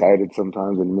gets excited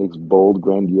sometimes and makes bold,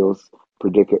 grandiose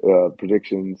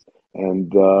predictions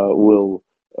and will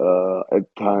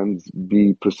at times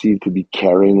be perceived to be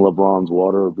carrying LeBron's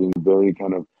water or being very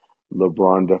kind of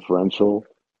LeBron deferential.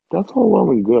 That's all well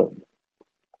and good,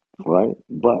 right?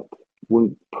 But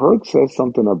when Perk says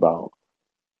something about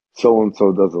so and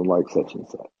so doesn't like such and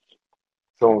such,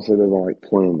 so and so doesn't like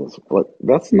playing this, but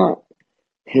that's not.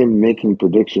 him making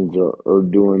predictions or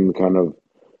doing kind of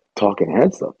talking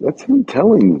head stuff. That's him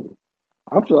telling you.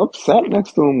 I've sat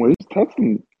next to him where he's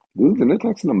texting dudes and they're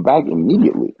texting him back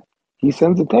immediately. He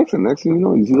sends a text and next thing you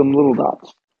know, you see them little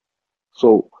dots.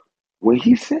 So when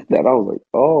he said that, I was like,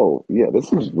 oh yeah,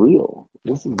 this is real.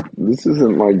 This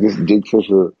isn't like this Jake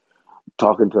Fisher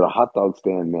talking to the hot dog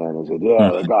stand man and said,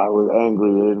 yeah, the guy was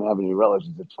angry, he didn't have any relish,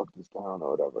 he said, fuck this town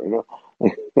or whatever, you know?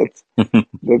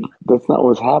 That's not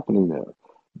what's happening there.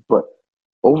 But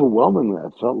overwhelmingly, I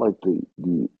felt like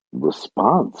the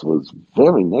response was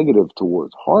very negative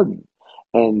towards Harden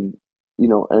and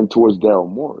and towards Daryl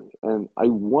Morey. And I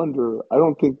wonder, I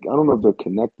don't know if they're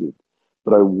connected,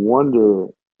 but I wonder,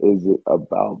 is it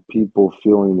about people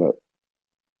feeling that,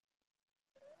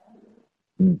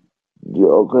 yeah,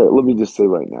 okay, let me just say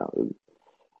right now,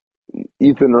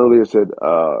 Ethan earlier said,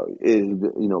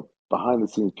 behind the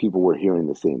scenes, people were hearing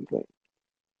the same thing,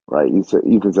 right?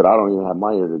 Ethan said, I don't even have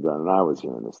my ear to the ground, and I was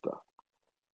hearing this stuff.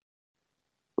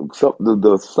 So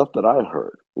the stuff that I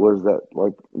heard was that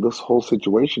like this whole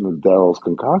situation is Daryl's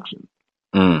concoction.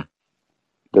 Mm.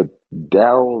 That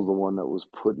Daryl's the one that was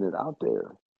putting it out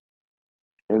there,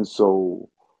 and so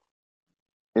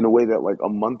in a way that like a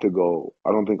month ago,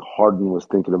 I don't think Harden was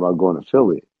thinking about going to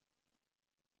Philly,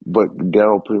 but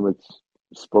Daryl pretty much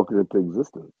spoke it into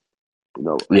existence.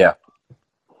 Yeah.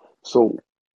 So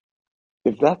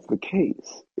if that's the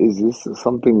case, is this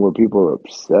something where people are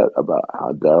upset about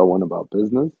how Daryl went about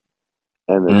business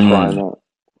and they're trying Mm. to,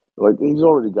 like, he's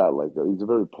already got he's a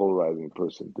very polarizing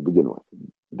person to begin with.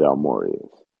 Daryl Morey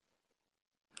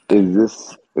is.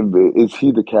 Is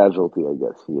he the casualty, I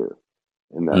guess, here?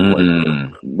 In that, like,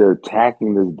 Mm. they're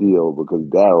attacking this deal because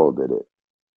Daryl did it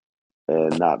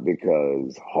and not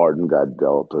because Harden got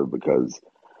dealt or because,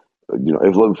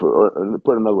 if looking for, or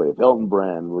put it another way, if Elton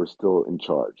Brand were still in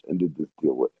charge and did this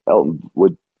deal with Elton,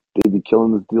 would they be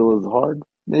killing this deal as hard?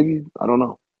 Maybe. I don't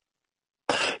know.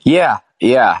 Yeah.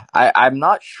 Yeah. I'm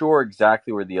not sure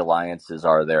exactly where the alliances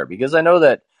are there because I know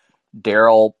that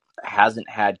Daryl hasn't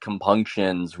had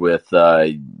compunctions with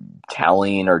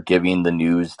telling or giving the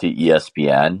news to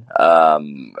ESPN,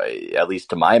 at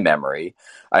least to my memory.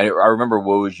 I remember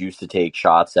Woj used to take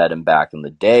shots at him back in the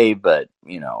day, but,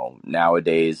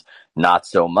 nowadays, not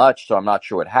so much. So I'm not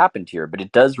sure what happened here, but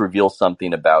it does reveal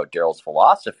something about Daryl's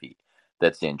philosophy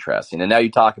that's interesting. And now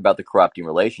you talk about the corrupting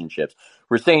relationships.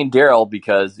 We're saying Daryl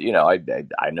because,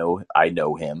 I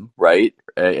know him, right?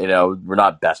 We're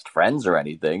not best friends or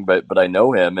anything, but I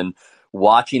know him, and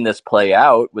watching this play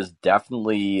out was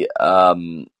definitely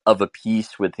of a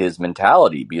piece with his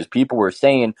mentality because people were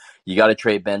saying you got to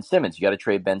trade Ben Simmons, you got to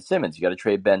trade Ben Simmons, you got to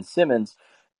trade Ben Simmons,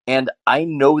 and I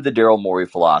know the Daryl Morey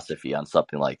philosophy on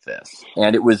something like this,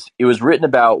 and it was written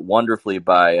about wonderfully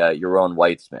by Yaron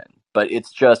Weitzman, but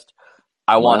it's just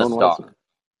I want a Myron star, Weissman.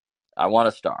 I want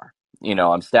a star,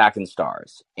 I'm stacking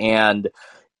stars, and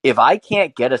if I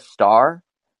can't get a star,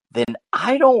 then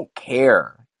I don't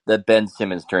care that Ben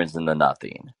Simmons turns into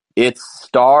nothing. It's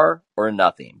star or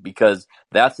nothing because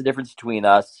that's the difference between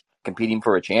us competing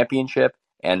for a championship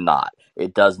and not.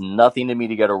 It does nothing to me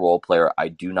to get a role player. I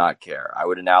do not care. I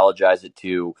would analogize it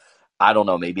to, I don't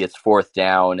know, maybe it's fourth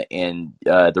down and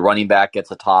the running back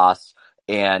gets a toss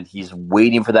and he's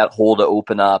waiting for that hole to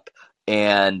open up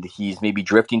and he's maybe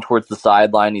drifting towards the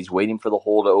sideline. He's waiting for the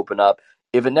hole to open up.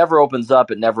 If it never opens up,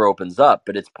 it never opens up.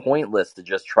 But it's pointless to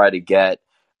just try to get,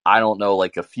 I don't know,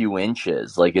 like a few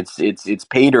inches. Like it's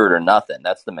pay dirt or nothing.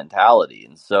 That's the mentality.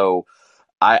 And so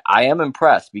I am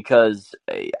impressed because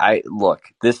I look,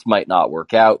 this might not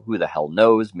work out. Who the hell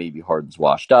knows? Maybe Harden's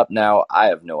washed up now. I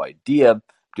have no idea.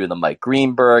 Doing the Mike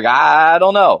Greenberg, I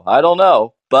don't know. I don't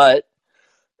know. But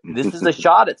this is a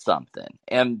shot at something.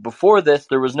 And before this,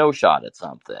 there was no shot at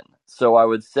something. So I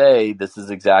would say this is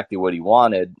exactly what he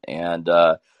wanted. And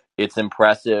it's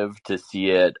impressive to see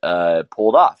it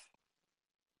pulled off.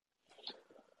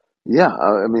 Yeah,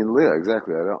 I mean, yeah,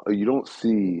 exactly. You don't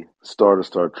see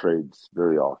star-to-star trades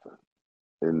very often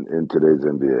in today's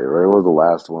NBA, right? What was the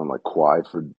last one, like Kawhi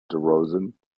for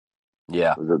DeRozan?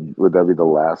 Yeah. Would that be the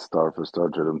last star-for-star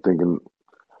trade? I'm thinking,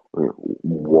 I mean,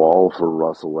 Wall for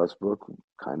Russell Westbrook,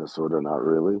 kind of, sort of, not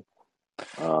really.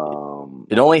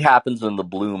 It only happens when the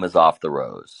bloom is off the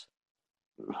rose.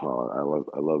 I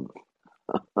love.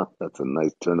 That's a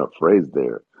nice turn of phrase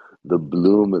there. The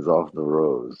bloom is off the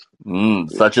rose.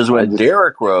 Such as I when just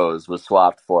Derrick Rose was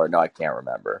swapped for. No, I can't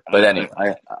remember. But I, anyway.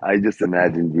 I I just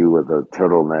imagined you with a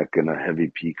turtleneck and a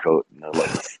heavy pea coat and a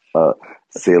like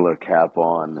sailor cap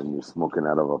on, and you're smoking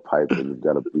out of a pipe, and you've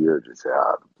got a beard. You say,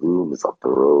 "Ah, the bloom is off the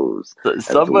rose," as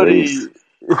the waves Somebody.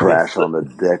 crash on the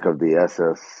deck of the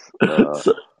SS.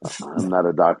 I'm not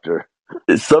a doctor.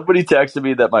 Somebody texted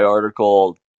me that my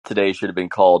article today should have been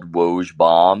called Woj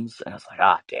Bombs. And I was like,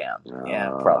 damn.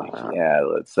 Yeah, probably. Yeah,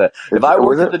 let's. If It's I was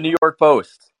worked at it the New York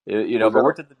Post, was if I that a,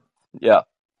 worked at the. Yeah.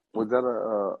 was that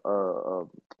a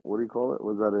what do you call it?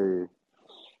 Was that a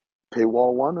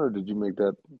paywall one, or did you make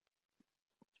that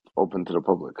open to the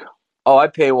public? Oh, I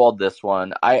paywalled this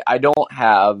one. I don't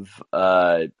have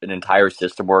an entire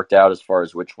system worked out as far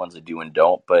as which ones I do and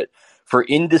don't, but for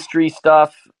industry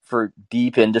stuff, for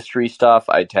deep industry stuff,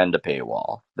 I tend to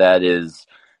paywall. That is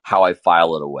how I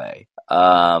file it away.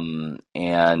 And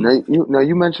Now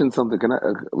you mentioned something. Can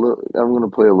I'm going to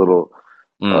play a little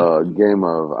mm, game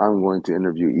of I'm going to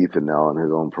interview Ethan now on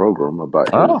his own program about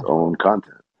his oh, own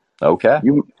content. okay.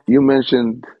 You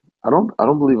mentioned I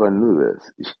don't believe I knew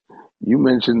this. You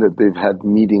mentioned that they've had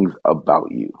meetings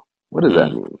about you. What does that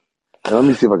Mm, mean? And let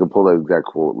me see if I can pull that exact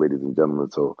quote, ladies and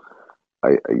gentlemen. So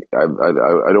I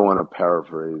don't want to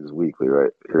paraphrase weekly,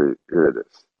 right? Here it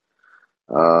is.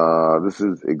 This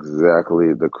is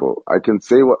exactly the quote. I can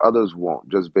say what others won't,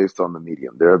 just based on the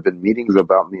medium. There have been meetings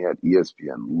about me at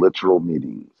ESPN, literal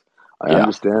meetings. I yeah.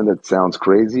 understand it sounds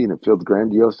crazy and it feels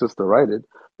grandiose just to write it,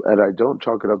 but I don't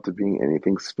chalk it up to being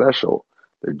anything special.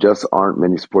 There just aren't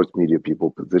many sports media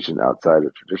people positioned outside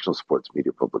of traditional sports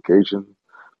media publications,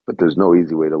 but there's no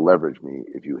easy way to leverage me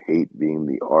if you hate being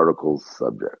the article's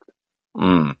subject.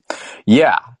 Mm.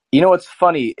 Yeah. It's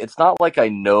funny. It's not like I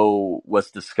know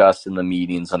what's discussed in the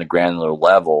meetings on a granular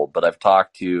level, but I've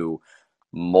talked to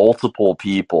multiple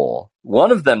people,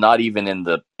 one of them not even in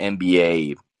the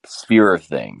NBA sphere of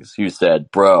things, who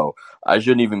said, "Bro, I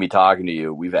shouldn't even be talking to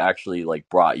you. We've actually like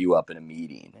brought you up in a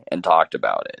meeting and talked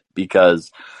about it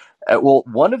because well,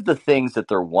 one of the things that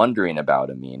they're wondering about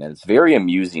Amin, and it's very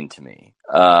amusing to me,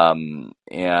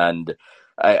 and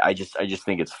I just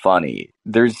think it's funny.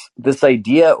 There's this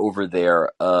idea over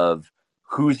there of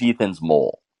who's Ethan's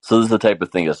mole. So this is the type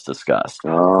of thing that's discussed.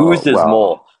 Oh, Who's his wow.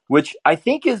 mole? Which I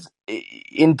think is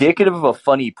indicative of a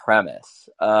funny premise,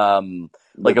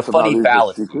 like That a somehow funny these are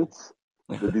fallacy. secrets?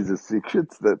 That these are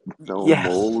secrets that no Yes.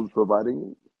 mole is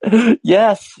providing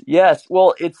Yes, yes.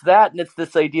 Well, it's that, and it's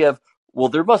this idea of, well,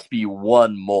 there must be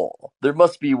one mole. There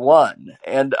must be one.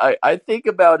 And I think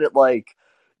about it like,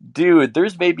 dude,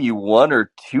 there's maybe one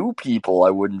or two people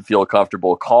I wouldn't feel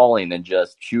comfortable calling and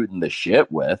just shooting the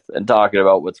shit with and talking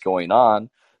about what's going on.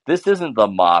 This isn't the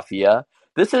mafia.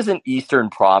 This isn't Eastern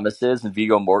Promises and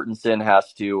Viggo Mortensen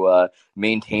has to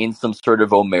maintain some sort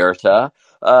of omerta.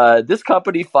 This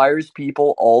company fires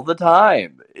people all the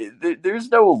time. There's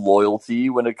no loyalty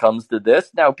when it comes to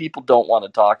this. Now, people don't want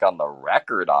to talk on the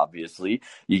record, obviously.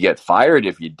 You get fired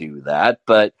if you do that,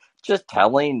 but just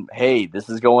telling, hey, this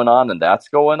is going on and that's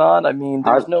going on. I mean,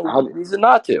 there's no How reason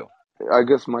not to. I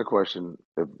guess my question,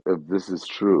 if this is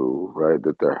true, right,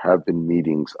 that there have been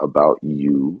meetings about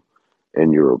you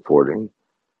and your reporting,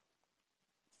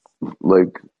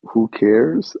 like, who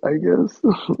cares, I guess?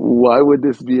 Why would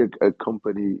this be a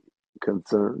company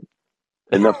concern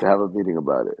enough to have a meeting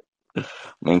about it? I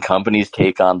mean, companies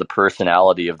take on the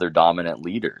personality of their dominant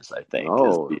leaders, I think.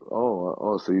 So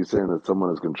you're saying that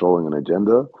someone is controlling an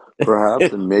agenda,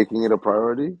 perhaps, and making it a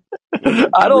priority when it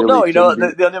I don't really know.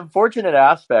 shouldn't be? The unfortunate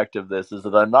aspect of this is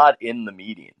that I'm not in the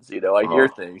meetings. I hear Oh,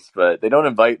 things, but they don't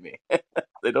invite me.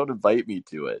 They don't invite me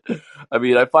to it. I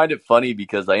mean, I find it funny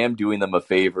because I am doing them a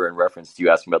favor in reference to you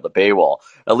asking about the paywall.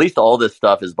 At least all this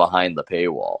stuff is behind the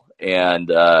paywall.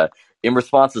 And in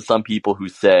response to some people who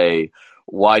say,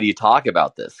 why do you talk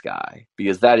about this guy?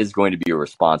 Because that is going to be a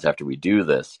response after we do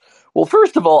this. Well,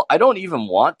 first of all, I don't even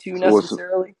want to so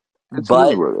necessarily, it's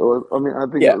but newsworthy. Well, I mean, I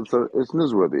think yeah. so. It's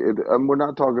newsworthy. We're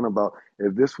not talking about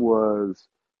if this was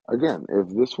again, if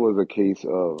this was a case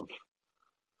of.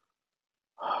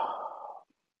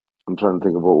 I'm trying to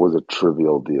think of what was a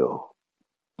trivial deal.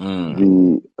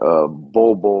 Mm, The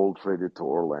Bol traded to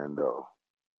Orlando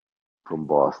from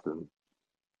Boston.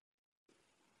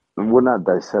 And we're not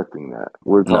dissecting that.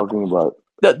 We're no. talking about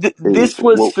a This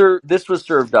was well, this was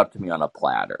served up to me on a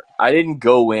platter. I didn't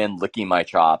go in licking my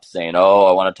chops saying, "Oh,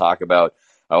 I want to talk about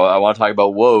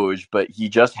Woj," but he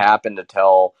just happened to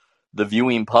tell the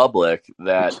viewing public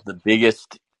that the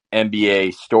biggest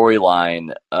NBA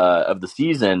storyline of the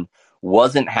season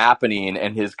wasn't happening,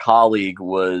 and his colleague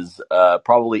was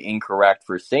probably incorrect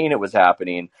for saying it was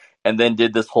happening, and then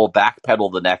did this whole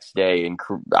backpedal the next day, and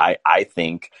I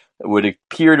think would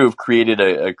appear to have created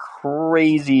a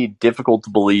crazy, difficult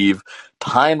to believe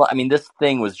time. I mean, this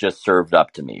thing was just served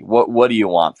up to me. What do you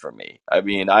want from me? I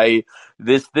mean,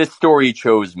 this story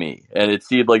chose me, and it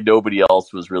seemed like nobody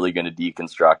else was really going to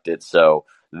deconstruct it. So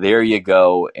there you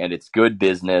go, and it's good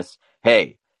business.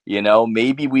 Hey,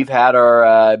 Maybe we've had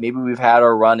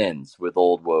our run-ins with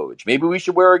old Woj. Maybe we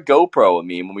should wear a GoPro,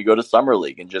 when we go to Summer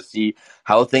League and just see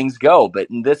how things go. But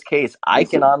in this case, I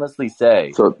can honestly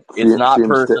say So it's see not him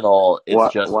personal.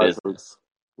 It's just why so business.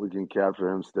 we can capture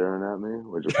him staring at me,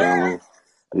 which apparently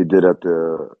he did at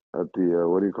the what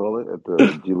do you call it, at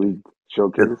the G League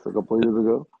showcase a couple of years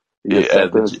ago. He just Yeah,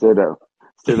 sat there and stared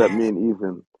at me and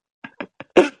Ethan.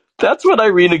 that's when I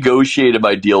renegotiated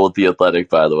my deal with the Athletic,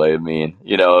 by the way.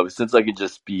 Since I could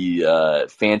just be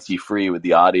fancy free with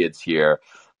the audience here,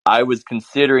 I was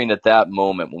considering at that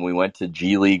moment when we went to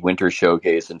G League Winter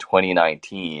Showcase in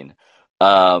 2019,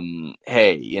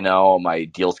 hey, my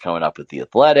deal's coming up with the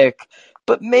Athletic,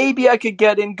 but maybe I could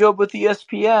get in good with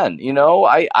ESPN.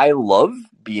 I love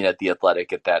being at the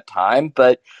Athletic at that time,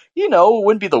 but it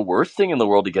wouldn't be the worst thing in the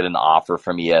world to get an offer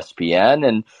from ESPN.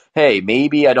 And hey,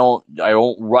 maybe I don't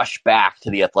rush back to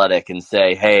the Athletic and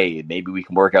say, hey, maybe we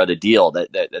can work out a deal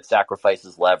that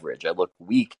sacrifices leverage. I look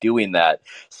weak doing that.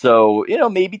 So,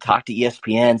 maybe talk to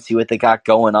ESPN, see what they got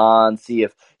going on, see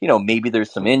if, maybe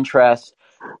there's some interest.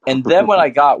 And then when I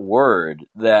got word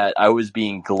that I was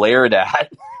being glared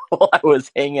at while I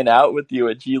was hanging out with you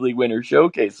at G League Winter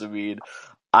Showcase,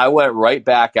 I went right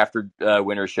back after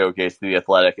Winter Showcase to the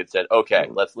Athletic and said, okay,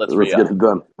 let's Let's get re-up. it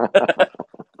done.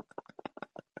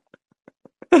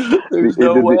 There's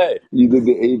no way. You did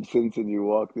the Abe Simpson. You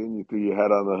walked in, you threw your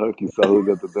hat on the hook, you saw who's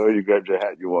at the door, you grabbed your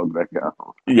hat, you walked back out.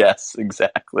 Yes,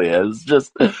 exactly. It was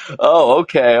just, oh,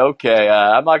 okay.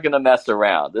 I'm not going to mess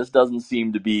around. This doesn't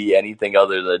seem to be anything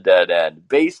other than a dead end,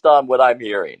 based on what I'm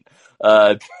hearing,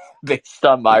 uh, based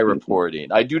on my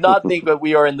reporting. I do not think that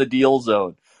we are in the deal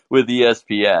zone with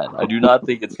ESPN. I do not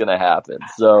think it's going to happen.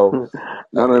 So,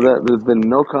 None of that. There's been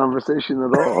no conversation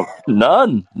at all.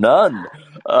 none.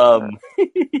 Um,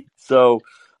 so,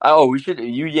 we should.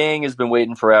 Yu Yang has been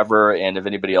waiting forever, and if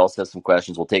anybody else has some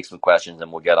questions, we'll take some questions and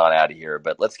we'll get on out of here.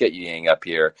 But let's get Yu Yang up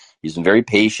here. He's been very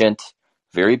patient,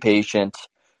 very patient.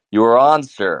 You are on,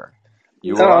 sir.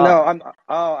 You are No, on. no,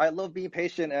 I love being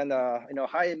patient and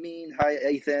hi Amin, hi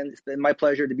Ethan. It's been my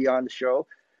pleasure to be on the show.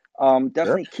 Sure.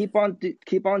 Definitely keep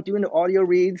on doing the audio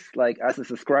reads. Like as a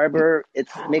subscriber,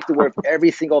 it's makes it worth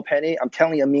every single penny. I'm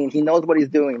telling you, Amin, he knows what he's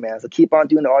doing, man. So keep on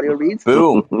doing the audio reads.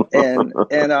 Boom. And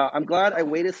I'm glad I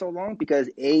waited so long because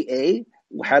AA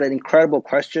had an incredible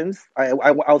questions. I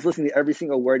was listening to every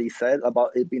single word he said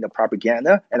about it being a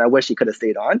propaganda, and I wish he could have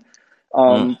stayed on.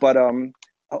 Mm. But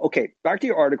okay, back to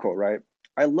your article, right?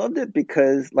 I loved it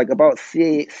because like about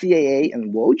CAA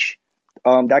and Woj,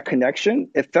 that connection,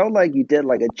 it felt like you did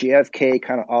like a JFK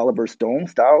kind of Oliver Stone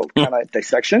style kind of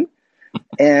dissection.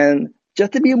 And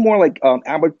just to be more like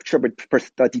amateur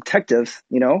detectives,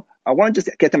 I want to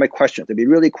just get to my questions to be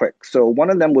really quick. So one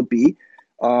of them would be,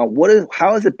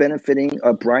 how is it benefiting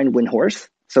Brian Windhorst?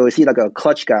 So is he like a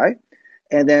clutch guy?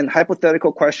 And then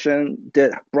hypothetical question,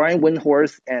 did Brian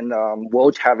Windhorst and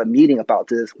Woj have a meeting about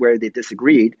this where they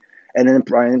disagreed? And then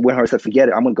Brian Windhorst said, forget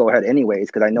it, I'm going to go ahead anyways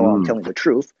because I know I'm telling the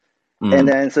truth. And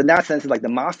then, so in that sense, it's like the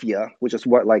mafia, which is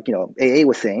what AA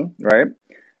was saying, right?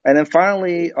 And then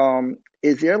finally,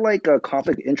 is there like a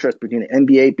conflict of interest between the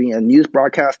NBA being a news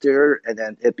broadcaster and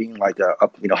then it being like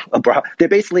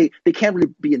they can't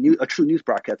really be a true news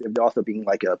broadcaster if they're also being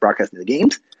like a broadcasting the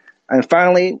games. And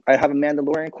finally, I have a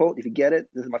Mandalorian quote. If you get it,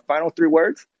 this is my final 3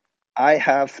 words. I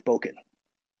have spoken.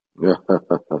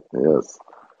 Yes.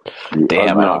 The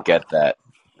Damn, I don't Ugnaught. get that.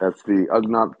 That's the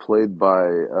Ugnaught played by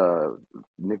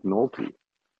Nick Nolte.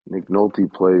 Nick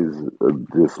Nolte plays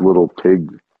this little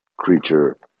pig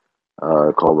creature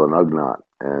called an Ugnaught,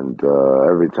 and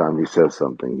every time he says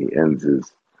something, he ends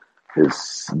his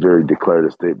very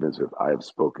declarative statements with "I have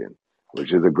spoken,"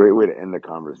 which is a great way to end the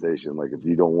conversation. Like if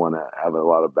you don't want to have a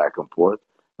lot of back and forth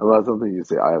about something, you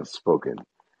say "I have spoken,"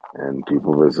 and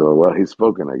people will say, "Well, he's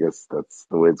spoken. I guess that's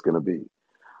the way it's going to be."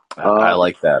 I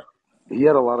like that. He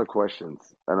had a lot of questions,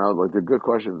 and I was like, "They're good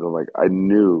questions." And like I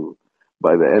knew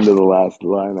by the end of the last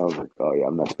line, I was like, "Oh yeah,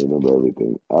 I'm not going to remember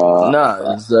everything."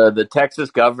 No, it's the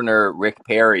Texas governor Rick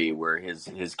Perry, where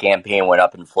his campaign went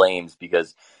up in flames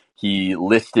because he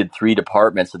listed 3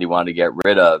 departments that he wanted to get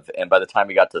rid of, and by the time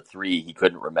he got to 3, he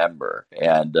couldn't remember.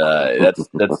 And that's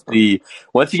the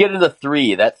once you get into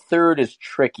 3, that third is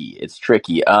tricky. It's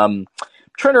tricky. I'm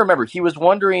trying to remember. He was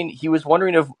wondering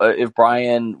if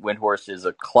Brian Windhorst is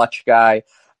a clutch guy.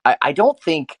 I don't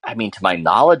think. I mean, to my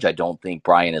knowledge, I don't think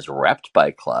Brian is repped by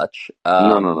Clutch.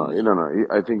 No. You don't know.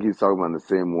 I think he's talking about in the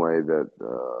same way that,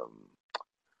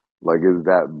 like, is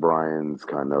that Brian's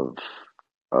kind of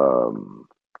um,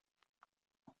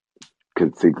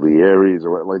 consiglieres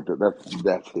or what? Like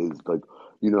that's his like.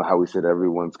 You know how we said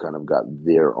everyone's kind of got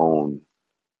their own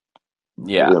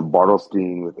Yeah.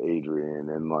 Bartlestein with Adrian,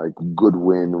 and like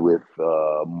Goodwin with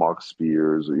Mark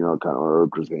Spears, kind of, or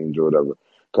Chris Angel, whatever,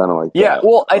 kind of like Yeah, that.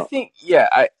 well, I think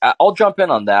I'll jump in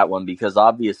on that one because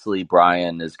obviously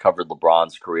Brian has covered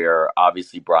LeBron's career.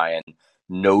 Obviously, Brian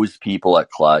knows people at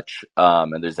Clutch,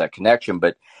 and there's that connection.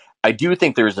 But I do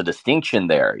think there's a distinction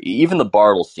there. Even the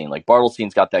Bartlestein, like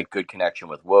Bartlestein's got that good connection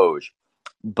with Woj,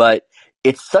 but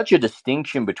it's such a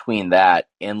distinction between that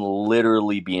and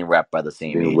literally being repped by the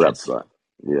same Being repped agency. by,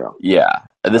 yeah, Yeah,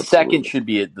 the second absolutely. should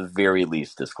be at the very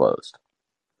least disclosed.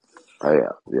 Yeah,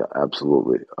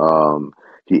 absolutely.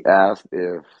 He asked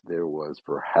if there was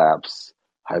perhaps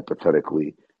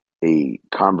hypothetically a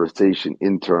conversation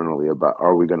internally about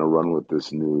are we going to run with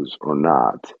this news or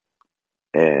not?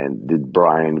 And did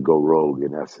Brian go rogue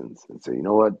in essence and say, you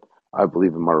know what? I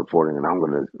believe in my reporting and I'm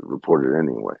going to report it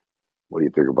anyway. What do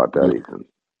you think about that, Ethan?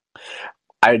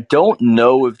 I don't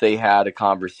know if they had a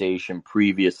conversation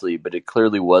previously, but it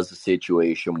clearly was a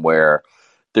situation where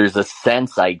there's a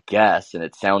sense, I guess, and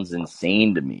it sounds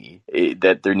insane to me,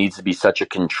 that there needs to be such a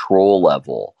control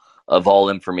level of all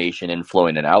information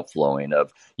inflowing and outflowing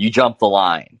of you jumped the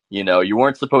line. You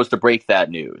weren't supposed to break that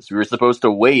news. We were supposed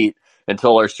to wait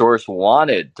until our source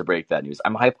wanted to break that news.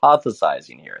 I'm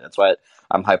hypothesizing here. That's why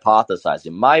I'm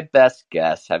hypothesizing. My best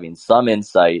guess, having some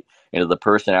insight into the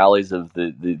personalities of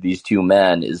these two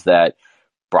men, is that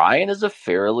Brian is a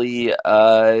fairly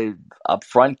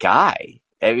upfront guy.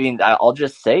 I mean, I'll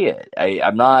just say it.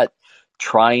 I'm not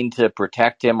trying to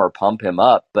protect him or pump him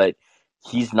up, but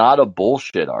he's not a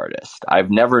bullshit artist. I've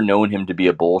never known him to be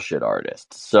a bullshit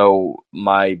artist. So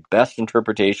my best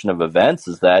interpretation of events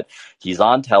is that he's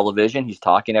on television, he's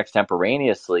talking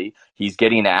extemporaneously, he's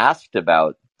getting asked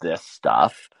about this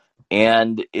stuff,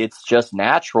 and it's just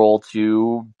natural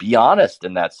to be honest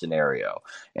in that scenario.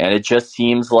 And it just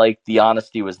seems like the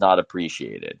honesty was not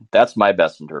appreciated. That's my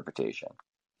best interpretation.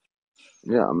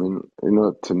 Yeah, I mean,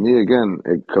 to me, again,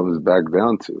 it comes back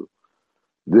down to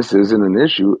this isn't an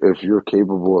issue if you're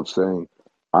capable of saying,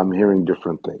 I'm hearing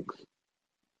different things.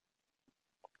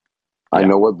 I Yeah.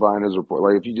 know what Brian is reporting.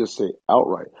 Like if you just say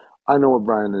outright, I know what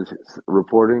Brian is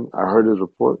reporting. I heard his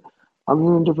report. I'm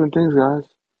hearing different things, guys.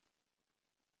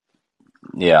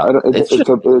 Yeah. It's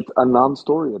a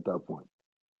non-story at that point.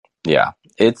 Yeah.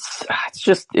 It's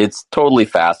totally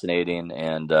fascinating.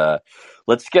 And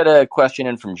let's get a question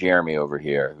in from Jeremy over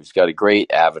here, who's got a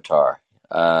great avatar.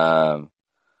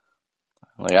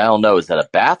 Like, I don't know, is that a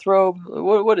bathrobe?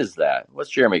 What is that? What's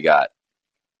Jeremy got?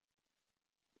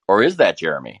 Or is that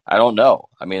Jeremy? I don't know.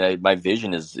 I mean, my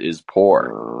vision is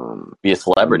poor. Be a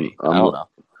celebrity. I don't know.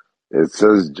 It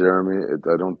says Jeremy.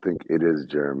 I don't think it is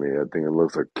Jeremy. I think it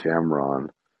looks like Cameron.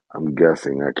 I'm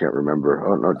guessing. I can't remember.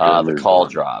 Oh no, The Jeremy's call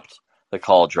gone. dropped. The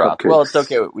call dropped. Well, it's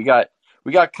okay. Cupcakes.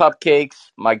 We got cupcakes.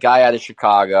 My guy out of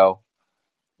Chicago.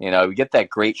 We get that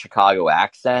great Chicago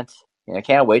accent. I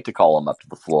can't wait to call him up to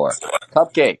the floor.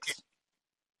 Cupcakes.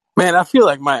 Man, I feel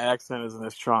like my accent isn't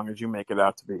as strong as you make it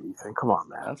out to be, Ethan. Come on,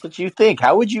 man. That's what you think.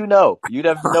 How would you know? You'd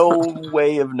have no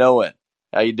way of knowing.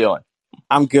 How you doing?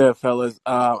 I'm good, fellas.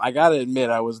 I gotta admit,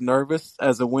 I was nervous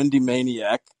as a windy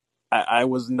maniac. I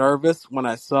was nervous when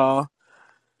I saw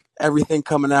everything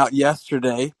coming out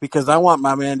yesterday because I want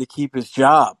my man to keep his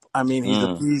job. I mean,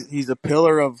 he's a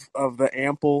pillar of the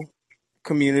ample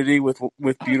community with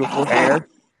beautiful hair.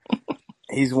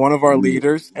 He's one of our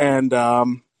leaders, and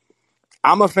I'm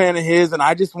a fan of his. And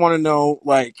I just want to know,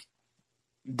 like,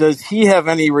 does he have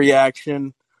any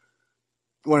reaction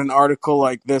when an article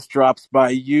like this drops by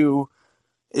you?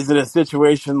 Is it a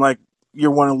situation like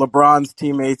you're one of LeBron's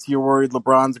teammates, you're worried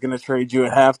LeBron's going to trade you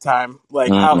at halftime? Like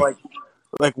how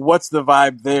like what's the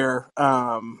vibe there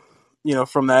from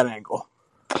that angle?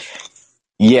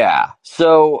 Yeah.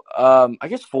 So, I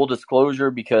guess full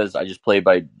disclosure, because I just play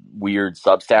by weird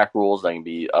Substack rules, I can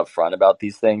be upfront about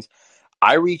these things.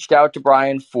 I reached out to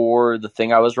Brian for the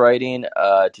thing I was writing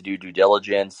to do due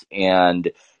diligence,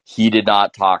 and he did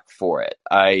not talk for it.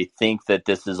 I think that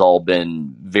this has all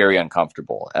been very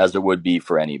uncomfortable, as it would be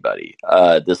for anybody,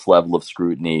 this level of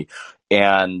scrutiny.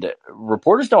 And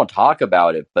reporters don't talk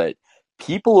about it, but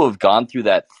people who have gone through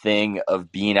that thing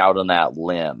of being out on that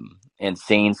limb and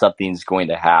saying something's going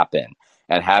to happen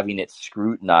and having it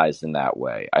scrutinized in that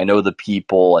way. I know the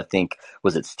people, I think,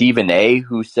 was it Stephen A.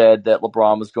 who said that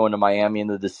LeBron was going to Miami in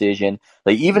the decision?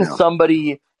 Like, even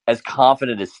somebody as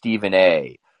confident as Stephen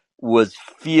A. was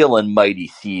feeling mighty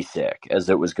seasick as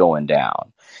it was going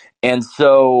down. And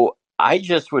so I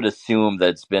just would assume that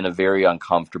it's been a very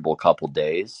uncomfortable couple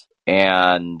days.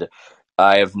 And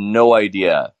I have no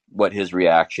idea what his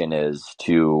reaction is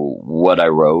to what I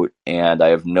wrote. And I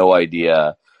have no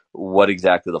idea what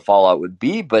exactly the fallout would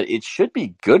be, but it should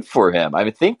be good for him. I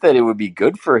think that it would be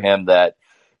good for him that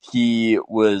he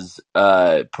was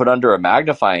put under a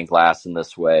magnifying glass in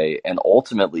this way and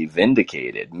ultimately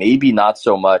vindicated. Maybe not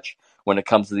so much when it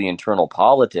comes to the internal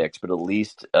politics, but at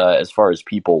least as far as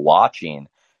people watching,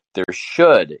 there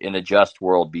should, in a just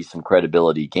world, be some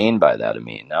credibility gained by that.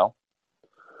 No?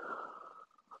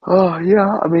 Oh,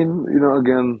 yeah. I mean,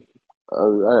 again,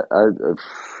 I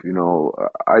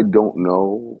don't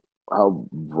know how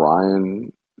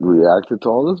Brian reacted to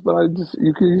all this, but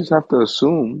you just have to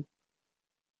assume,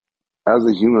 as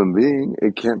a human being,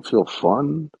 it can't feel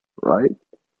fun, right?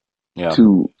 Yeah.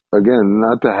 To again,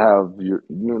 not to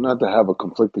have a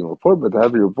conflicting report, but to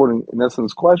have your reporting in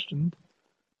essence questioned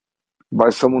by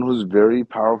someone who's very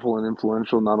powerful and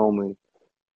influential, not only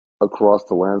across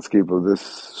the landscape of this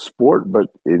sport, but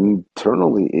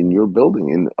internally in your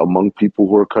building and among people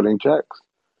who are cutting checks,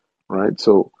 right?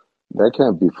 So that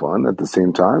can't be fun. At the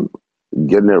same time,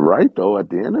 getting it right though, at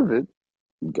the end of it,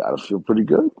 you gotta feel pretty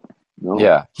good. No?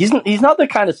 Yeah, he's not the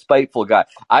kind of spiteful guy.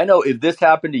 I know if this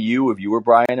happened to you, if you were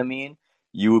Brian Amin,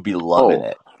 you would be loving Oh,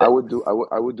 it. I would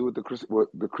do it the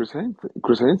Chris Haynes thing.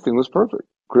 Chris Haynes thing was perfect.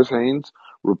 Chris Haynes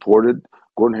reported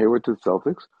Gordon Hayward to the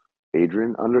Celtics.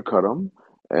 Adrian undercut him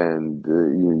and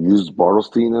used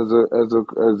Bartlestein as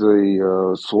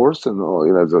a source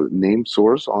and as a named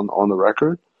source on the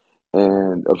record.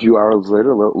 And a few hours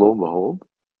later, lo and behold,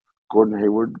 Gordon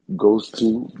Hayward goes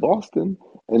to Boston,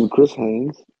 and Chris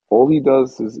Haynes, all he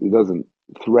does is he doesn't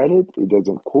thread it, he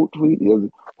doesn't quote tweet,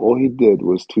 all he did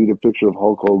was tweet a picture of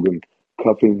Hulk Hogan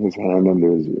cupping his hand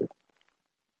under his ear.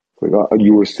 Like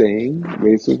you were saying,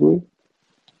 basically,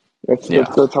 that's Yeah.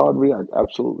 that's how I'd react.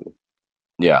 Absolutely.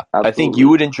 Yeah, I think you Absolutely.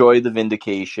 would enjoy the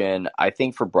vindication. I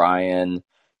think for Brian,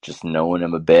 just knowing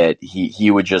him a bit,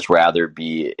 he would just rather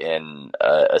be in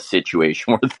a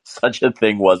situation where such a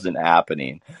thing wasn't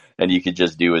happening, and you could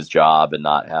just do his job and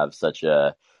not have such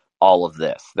all of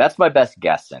this. That's my best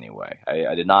guess, anyway.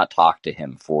 I did not talk to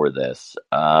him for this,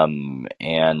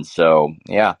 and so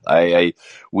yeah,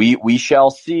 we shall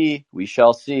see. We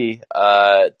shall see.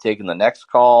 Taking the next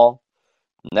call.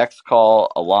 Next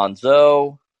call,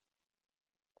 Alonzo.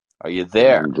 Are you And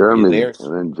there? then Are you Jeremy, there?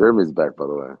 and then Jeremy's back, by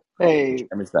the way. Hey,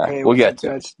 Jeremy's back. hey, We'll what's get up, to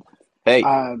it. guys?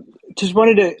 Hey. Just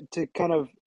wanted to kind of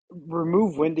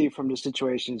remove Wendy from the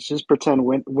situation. Just pretend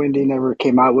Wendy never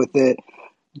came out with it.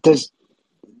 Does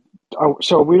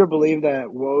so are we to believe that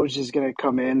Woj is going to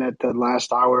come in at the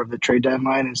last hour of the trade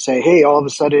deadline and say, "Hey, all of a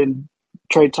sudden,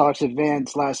 trade talks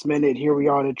advance last minute. Here we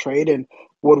are to trade." And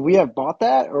would we have bought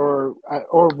that, or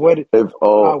would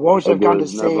Woj If have there gotten the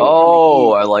was same never, kind of Oh,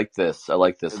 heat? I like this. I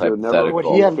like this if there never Would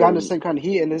he hypothetical. have gotten the anything, same kind of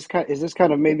heat? And is this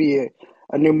kind of maybe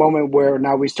a new moment where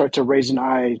now we start to raise an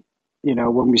eye,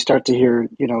 when we start to hear,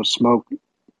 smoke,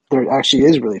 there actually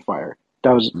is really fire.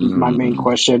 That was my main Mm.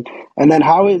 question. And then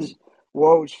how is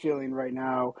Woj feeling right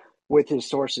now with his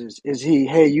sources? Is he,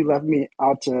 hey, you left me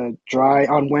out to dry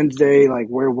on Wednesday? Like,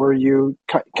 where were you?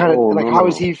 Kind of oh like, no how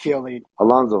is no, he feeling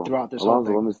Alonzo, throughout this whole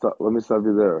Alonzo, thing? let me stop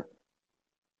you there.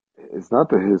 It's not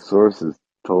that his sources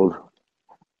told.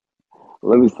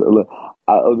 Let me.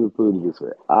 I'll just put it this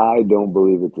way. I don't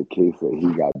believe it's a case that he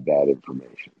got bad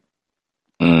information.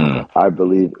 Mm. I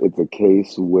believe it's a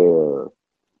case where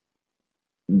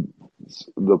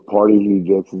the party he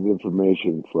gets his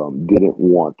information from didn't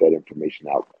want that information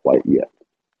out quite yet.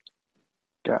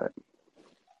 Got it.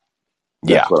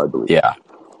 Yeah. That's what I believe. Yeah.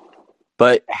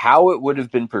 But how it would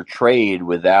have been portrayed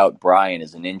without Brian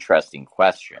is an interesting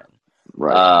question.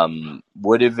 Right.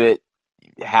 Would have it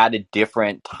had a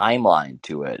different timeline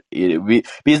to it?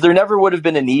 Because there never would have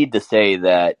been a need to say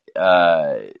that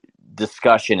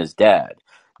discussion is dead.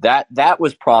 That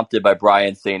was prompted by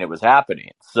Brian saying it was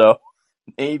happening. So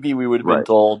maybe we would have been Right.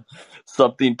 told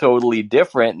something totally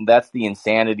different, and that's the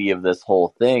insanity of this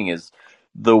whole thing, is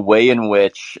the way in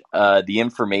which the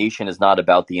information is not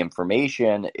about the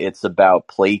information, it's about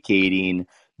placating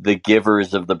the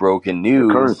givers of the broken The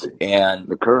news. currency. And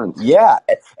The currency. yeah,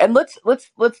 and let's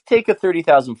take a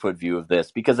 30,000-foot view of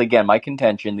this, because again, my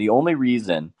contention, the only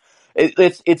reason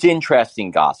it's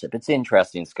interesting gossip, it's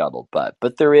interesting scuttlebutt,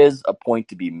 but there is a point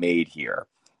to be made here,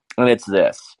 and it's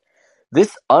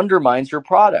this undermines your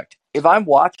product. If I'm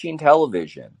watching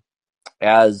television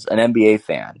as an NBA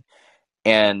fan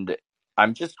and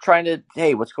I'm just trying to,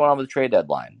 hey, what's going on with the trade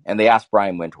deadline? And they ask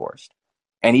Brian Windhorst,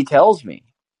 and he tells me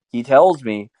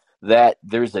that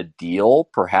there's a deal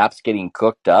perhaps getting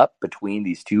cooked up between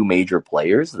these two major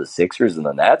players, the Sixers and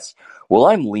the Nets. Well,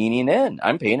 I'm leaning in.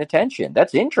 I'm paying attention.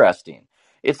 That's interesting.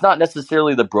 It's not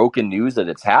necessarily the broken news that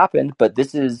it's happened, but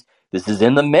this is This is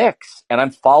in the mix, and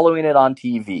I'm following it on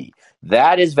TV.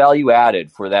 That is value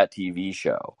added for that TV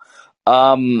show.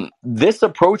 This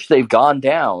approach they've gone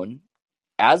down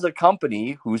as a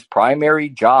company whose primary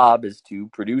job is to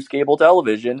produce cable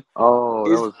television Oh,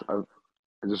 that is, was.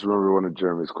 I just remember one of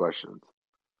Jeremy's questions,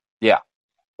 yeah,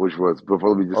 which was before.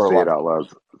 Let me just or say it Alonso. out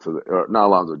loud. Not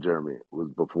Alonzo, Jeremy it was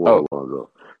before Oh,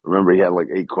 Alonzo. Remember, he had like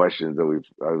 8 questions that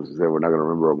I was saying we're not going to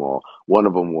remember them all. One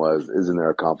of them was, isn't there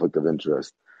a conflict of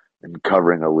interest in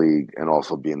covering a league and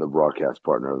also being the broadcast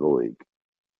partner of the league?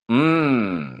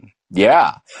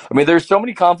 yeah. I mean, there's so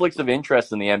many conflicts of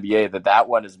interest in the NBA that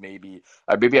one is maybe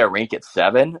I rank it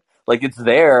 7. Like it's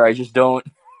there. I just don't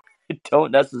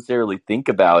necessarily think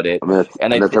about it. I mean,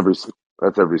 And I think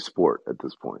that's every sport at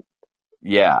this point.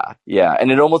 yeah, yeah.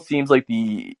 And it almost seems like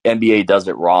the NBA does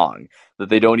it wrong, that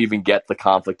they don't even get the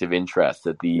conflict of interest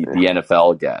that the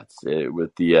NFL gets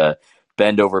with the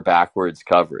bend over backwards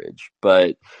coverage.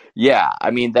 But yeah,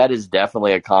 I mean, that is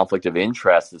definitely a conflict of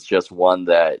interest. It's just one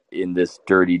that in this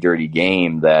dirty, dirty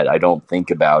game that I don't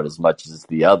think about as much as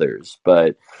the others.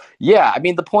 But yeah, I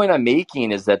mean, the point I'm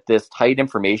making is that this tight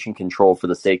information control for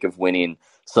the sake of winning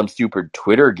some stupid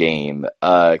Twitter game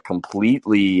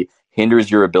completely hinders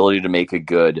your ability to make a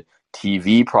good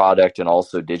TV product and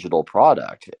also digital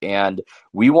product. And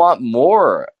we want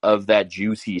more of that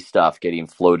juicy stuff getting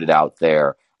floated out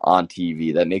there on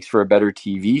TV that makes for a better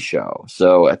TV show.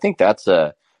 So I think that's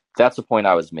a point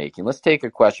I was making. Let's take a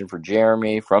question from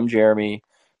Jeremy.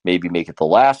 Maybe make it the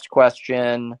last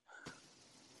question.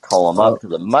 Call him up to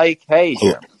the mic. Hey,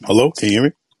 Jeremy. Hello, can you hear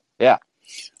me? Yeah.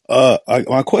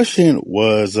 My question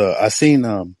was, I seen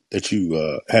that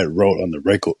you had wrote on the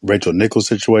Rachel Nichols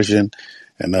situation,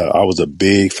 and I was a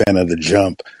big fan of the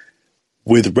jump.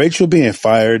 With Rachel being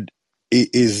fired,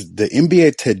 is the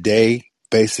NBA today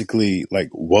basically like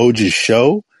Woj's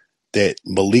show that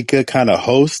Malika kind of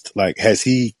hosts? Like, has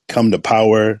he come to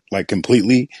power like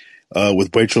completely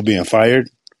with Rachel being fired?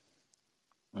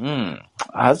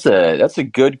 That's a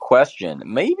good question.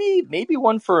 Maybe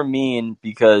one for Amin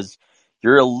because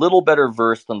you're a little better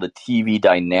versed on the TV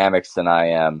dynamics than I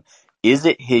am. Is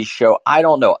it his show? I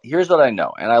don't know. Here's what I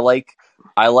know, and I like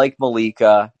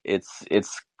Malika. It's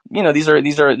this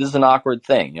is an awkward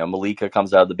thing. Malika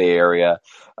comes out of the Bay Area,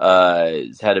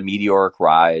 has had a meteoric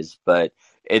rise, but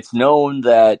it's known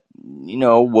that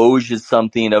Woj is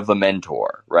something of a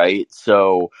mentor, right?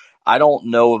 So I don't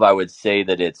know if I would say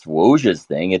that it's Woj's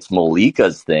thing. It's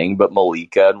Malika's thing, but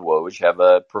Malika and Woj have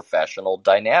a professional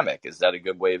dynamic. Is that a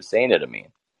good way of saying it, Amin?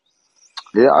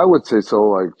 Yeah, I would say so.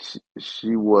 Like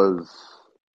she was,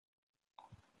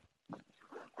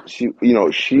 she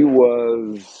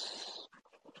was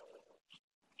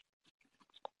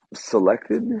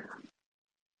selected.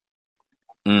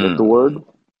 Is that the word?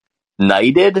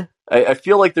 Knighted? I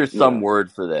feel like there's some Yeah,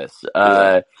 word for this.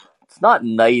 yeah. It's not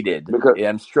knighted. Because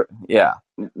Yeah.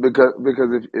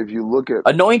 if you look at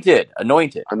Anointed.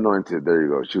 anointed, there you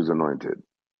go. She was anointed.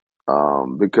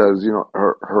 Because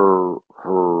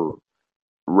her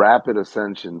rapid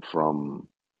ascension from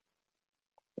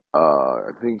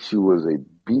I think she was a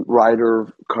beat writer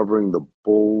covering the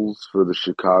Bulls for the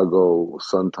Chicago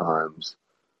Sun-Times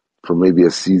for maybe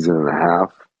a season and a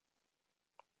half.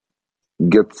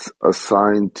 Gets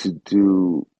hired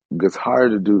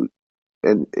to do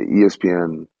an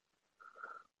ESPN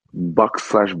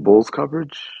Bucks/Bulls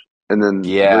coverage, and then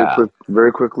Yeah.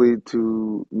 very quickly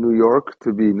to New York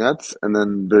to be Nets, and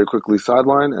then very quickly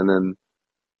sideline, and then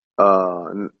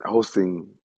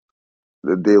hosting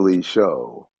the Daily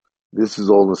Show. This is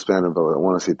all in the span of I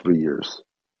want to say 3 years,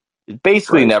 It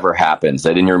basically right? never happens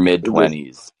that in your mid It just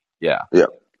 20s. Yeah. yeah,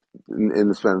 in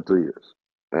the span of 3 years,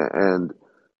 and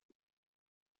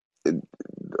it,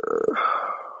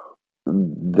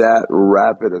 that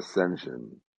rapid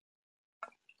ascension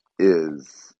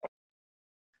is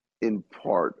in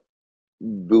part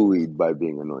buoyed by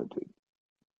being anointed.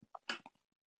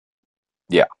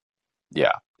 Yeah.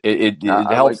 Yeah. It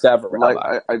I helps like to have a like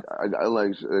rabbi. I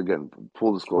like again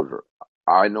full disclosure.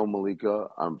 I know Malika.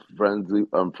 I'm friends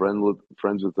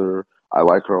with her. I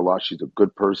like her a lot. She's a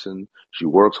good person. She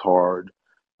works hard.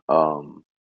 Um,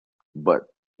 but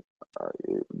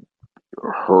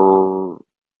her,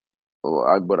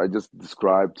 what I just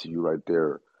described to you right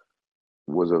there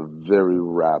was a very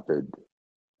rapid,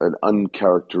 an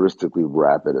uncharacteristically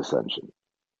rapid ascension.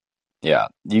 Yeah.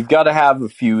 You've got to have a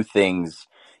few things.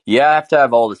 You have to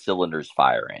have all the cylinders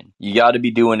firing. You got to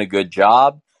be doing a good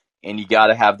job, and you got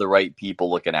to have the right people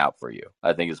looking out for you,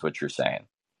 I think is what you're saying.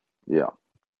 Yeah.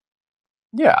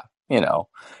 Yeah. It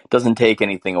doesn't take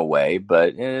anything away,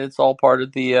 but it's all part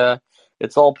of the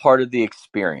It's all part of the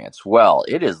experience. Well,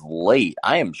 it is late.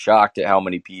 I am shocked at how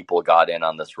many people got in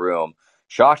on this room.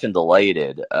 Shocked and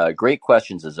delighted. Great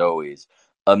questions as always.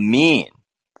 Amin,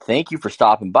 thank you for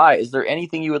stopping by. Is there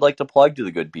anything you would like to plug to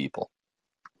the good people?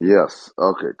 Yes.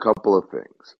 Okay. Couple of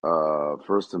things.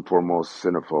 First and foremost,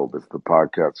 Cinephobe. It's the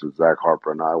podcast where Zach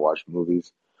Harper and I watch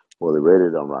movies poorly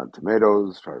rated on Rotten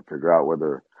Tomatoes, try to figure out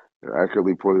whether they're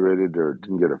accurately poorly rated or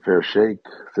didn't get a fair shake.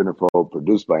 Cinephobe,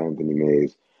 produced by Anthony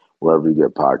Mays, wherever you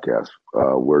get podcasts.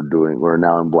 We're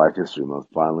now in Black History Month,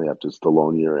 finally, after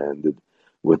Stallone year ended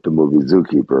with the movie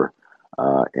Zookeeper.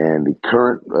 And the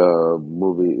current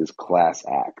movie is Class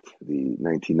Act, the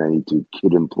 1992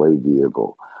 Kid and Play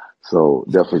vehicle. So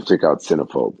definitely check out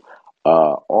Cinephobe.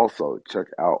 Also, check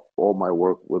out all my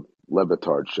work with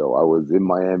Levitard Show. I was in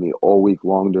Miami all week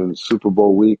long during Super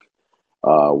Bowl week.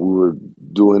 We were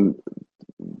doing,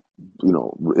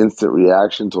 instant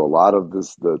reaction to a lot of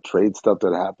the trade stuff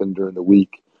that happened during the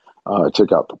week.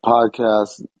 Check out the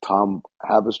podcast. Tom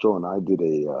Havistro and I did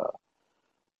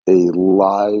a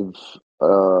live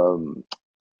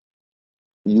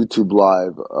YouTube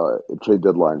live trade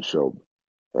deadline show,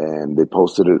 and they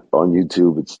posted it on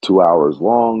YouTube. It's 2 hours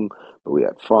long, but we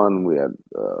had fun. We had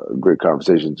great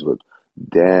conversations with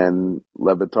Dan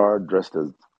Levitard dressed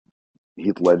as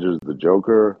Heath Ledger's the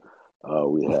Joker.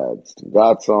 We had Steve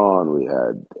Gatz on. We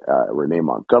had Renee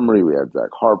Montgomery. We had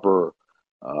Zach Harper.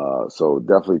 So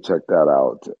definitely check that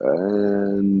out.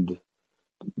 And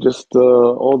just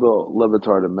all the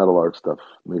Levitard and Metal Art stuff.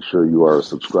 Make sure you are a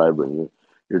subscriber and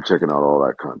you're checking out all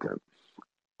that content.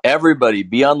 Everybody,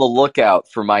 be on the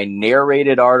lookout for my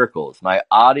narrated articles, my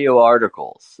audio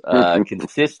articles,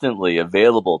 consistently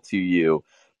available to you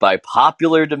by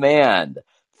popular demand.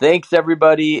 Thanks,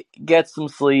 everybody. Get some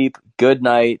sleep. Good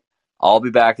night. I'll be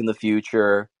back in the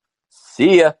future.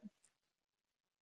 See ya.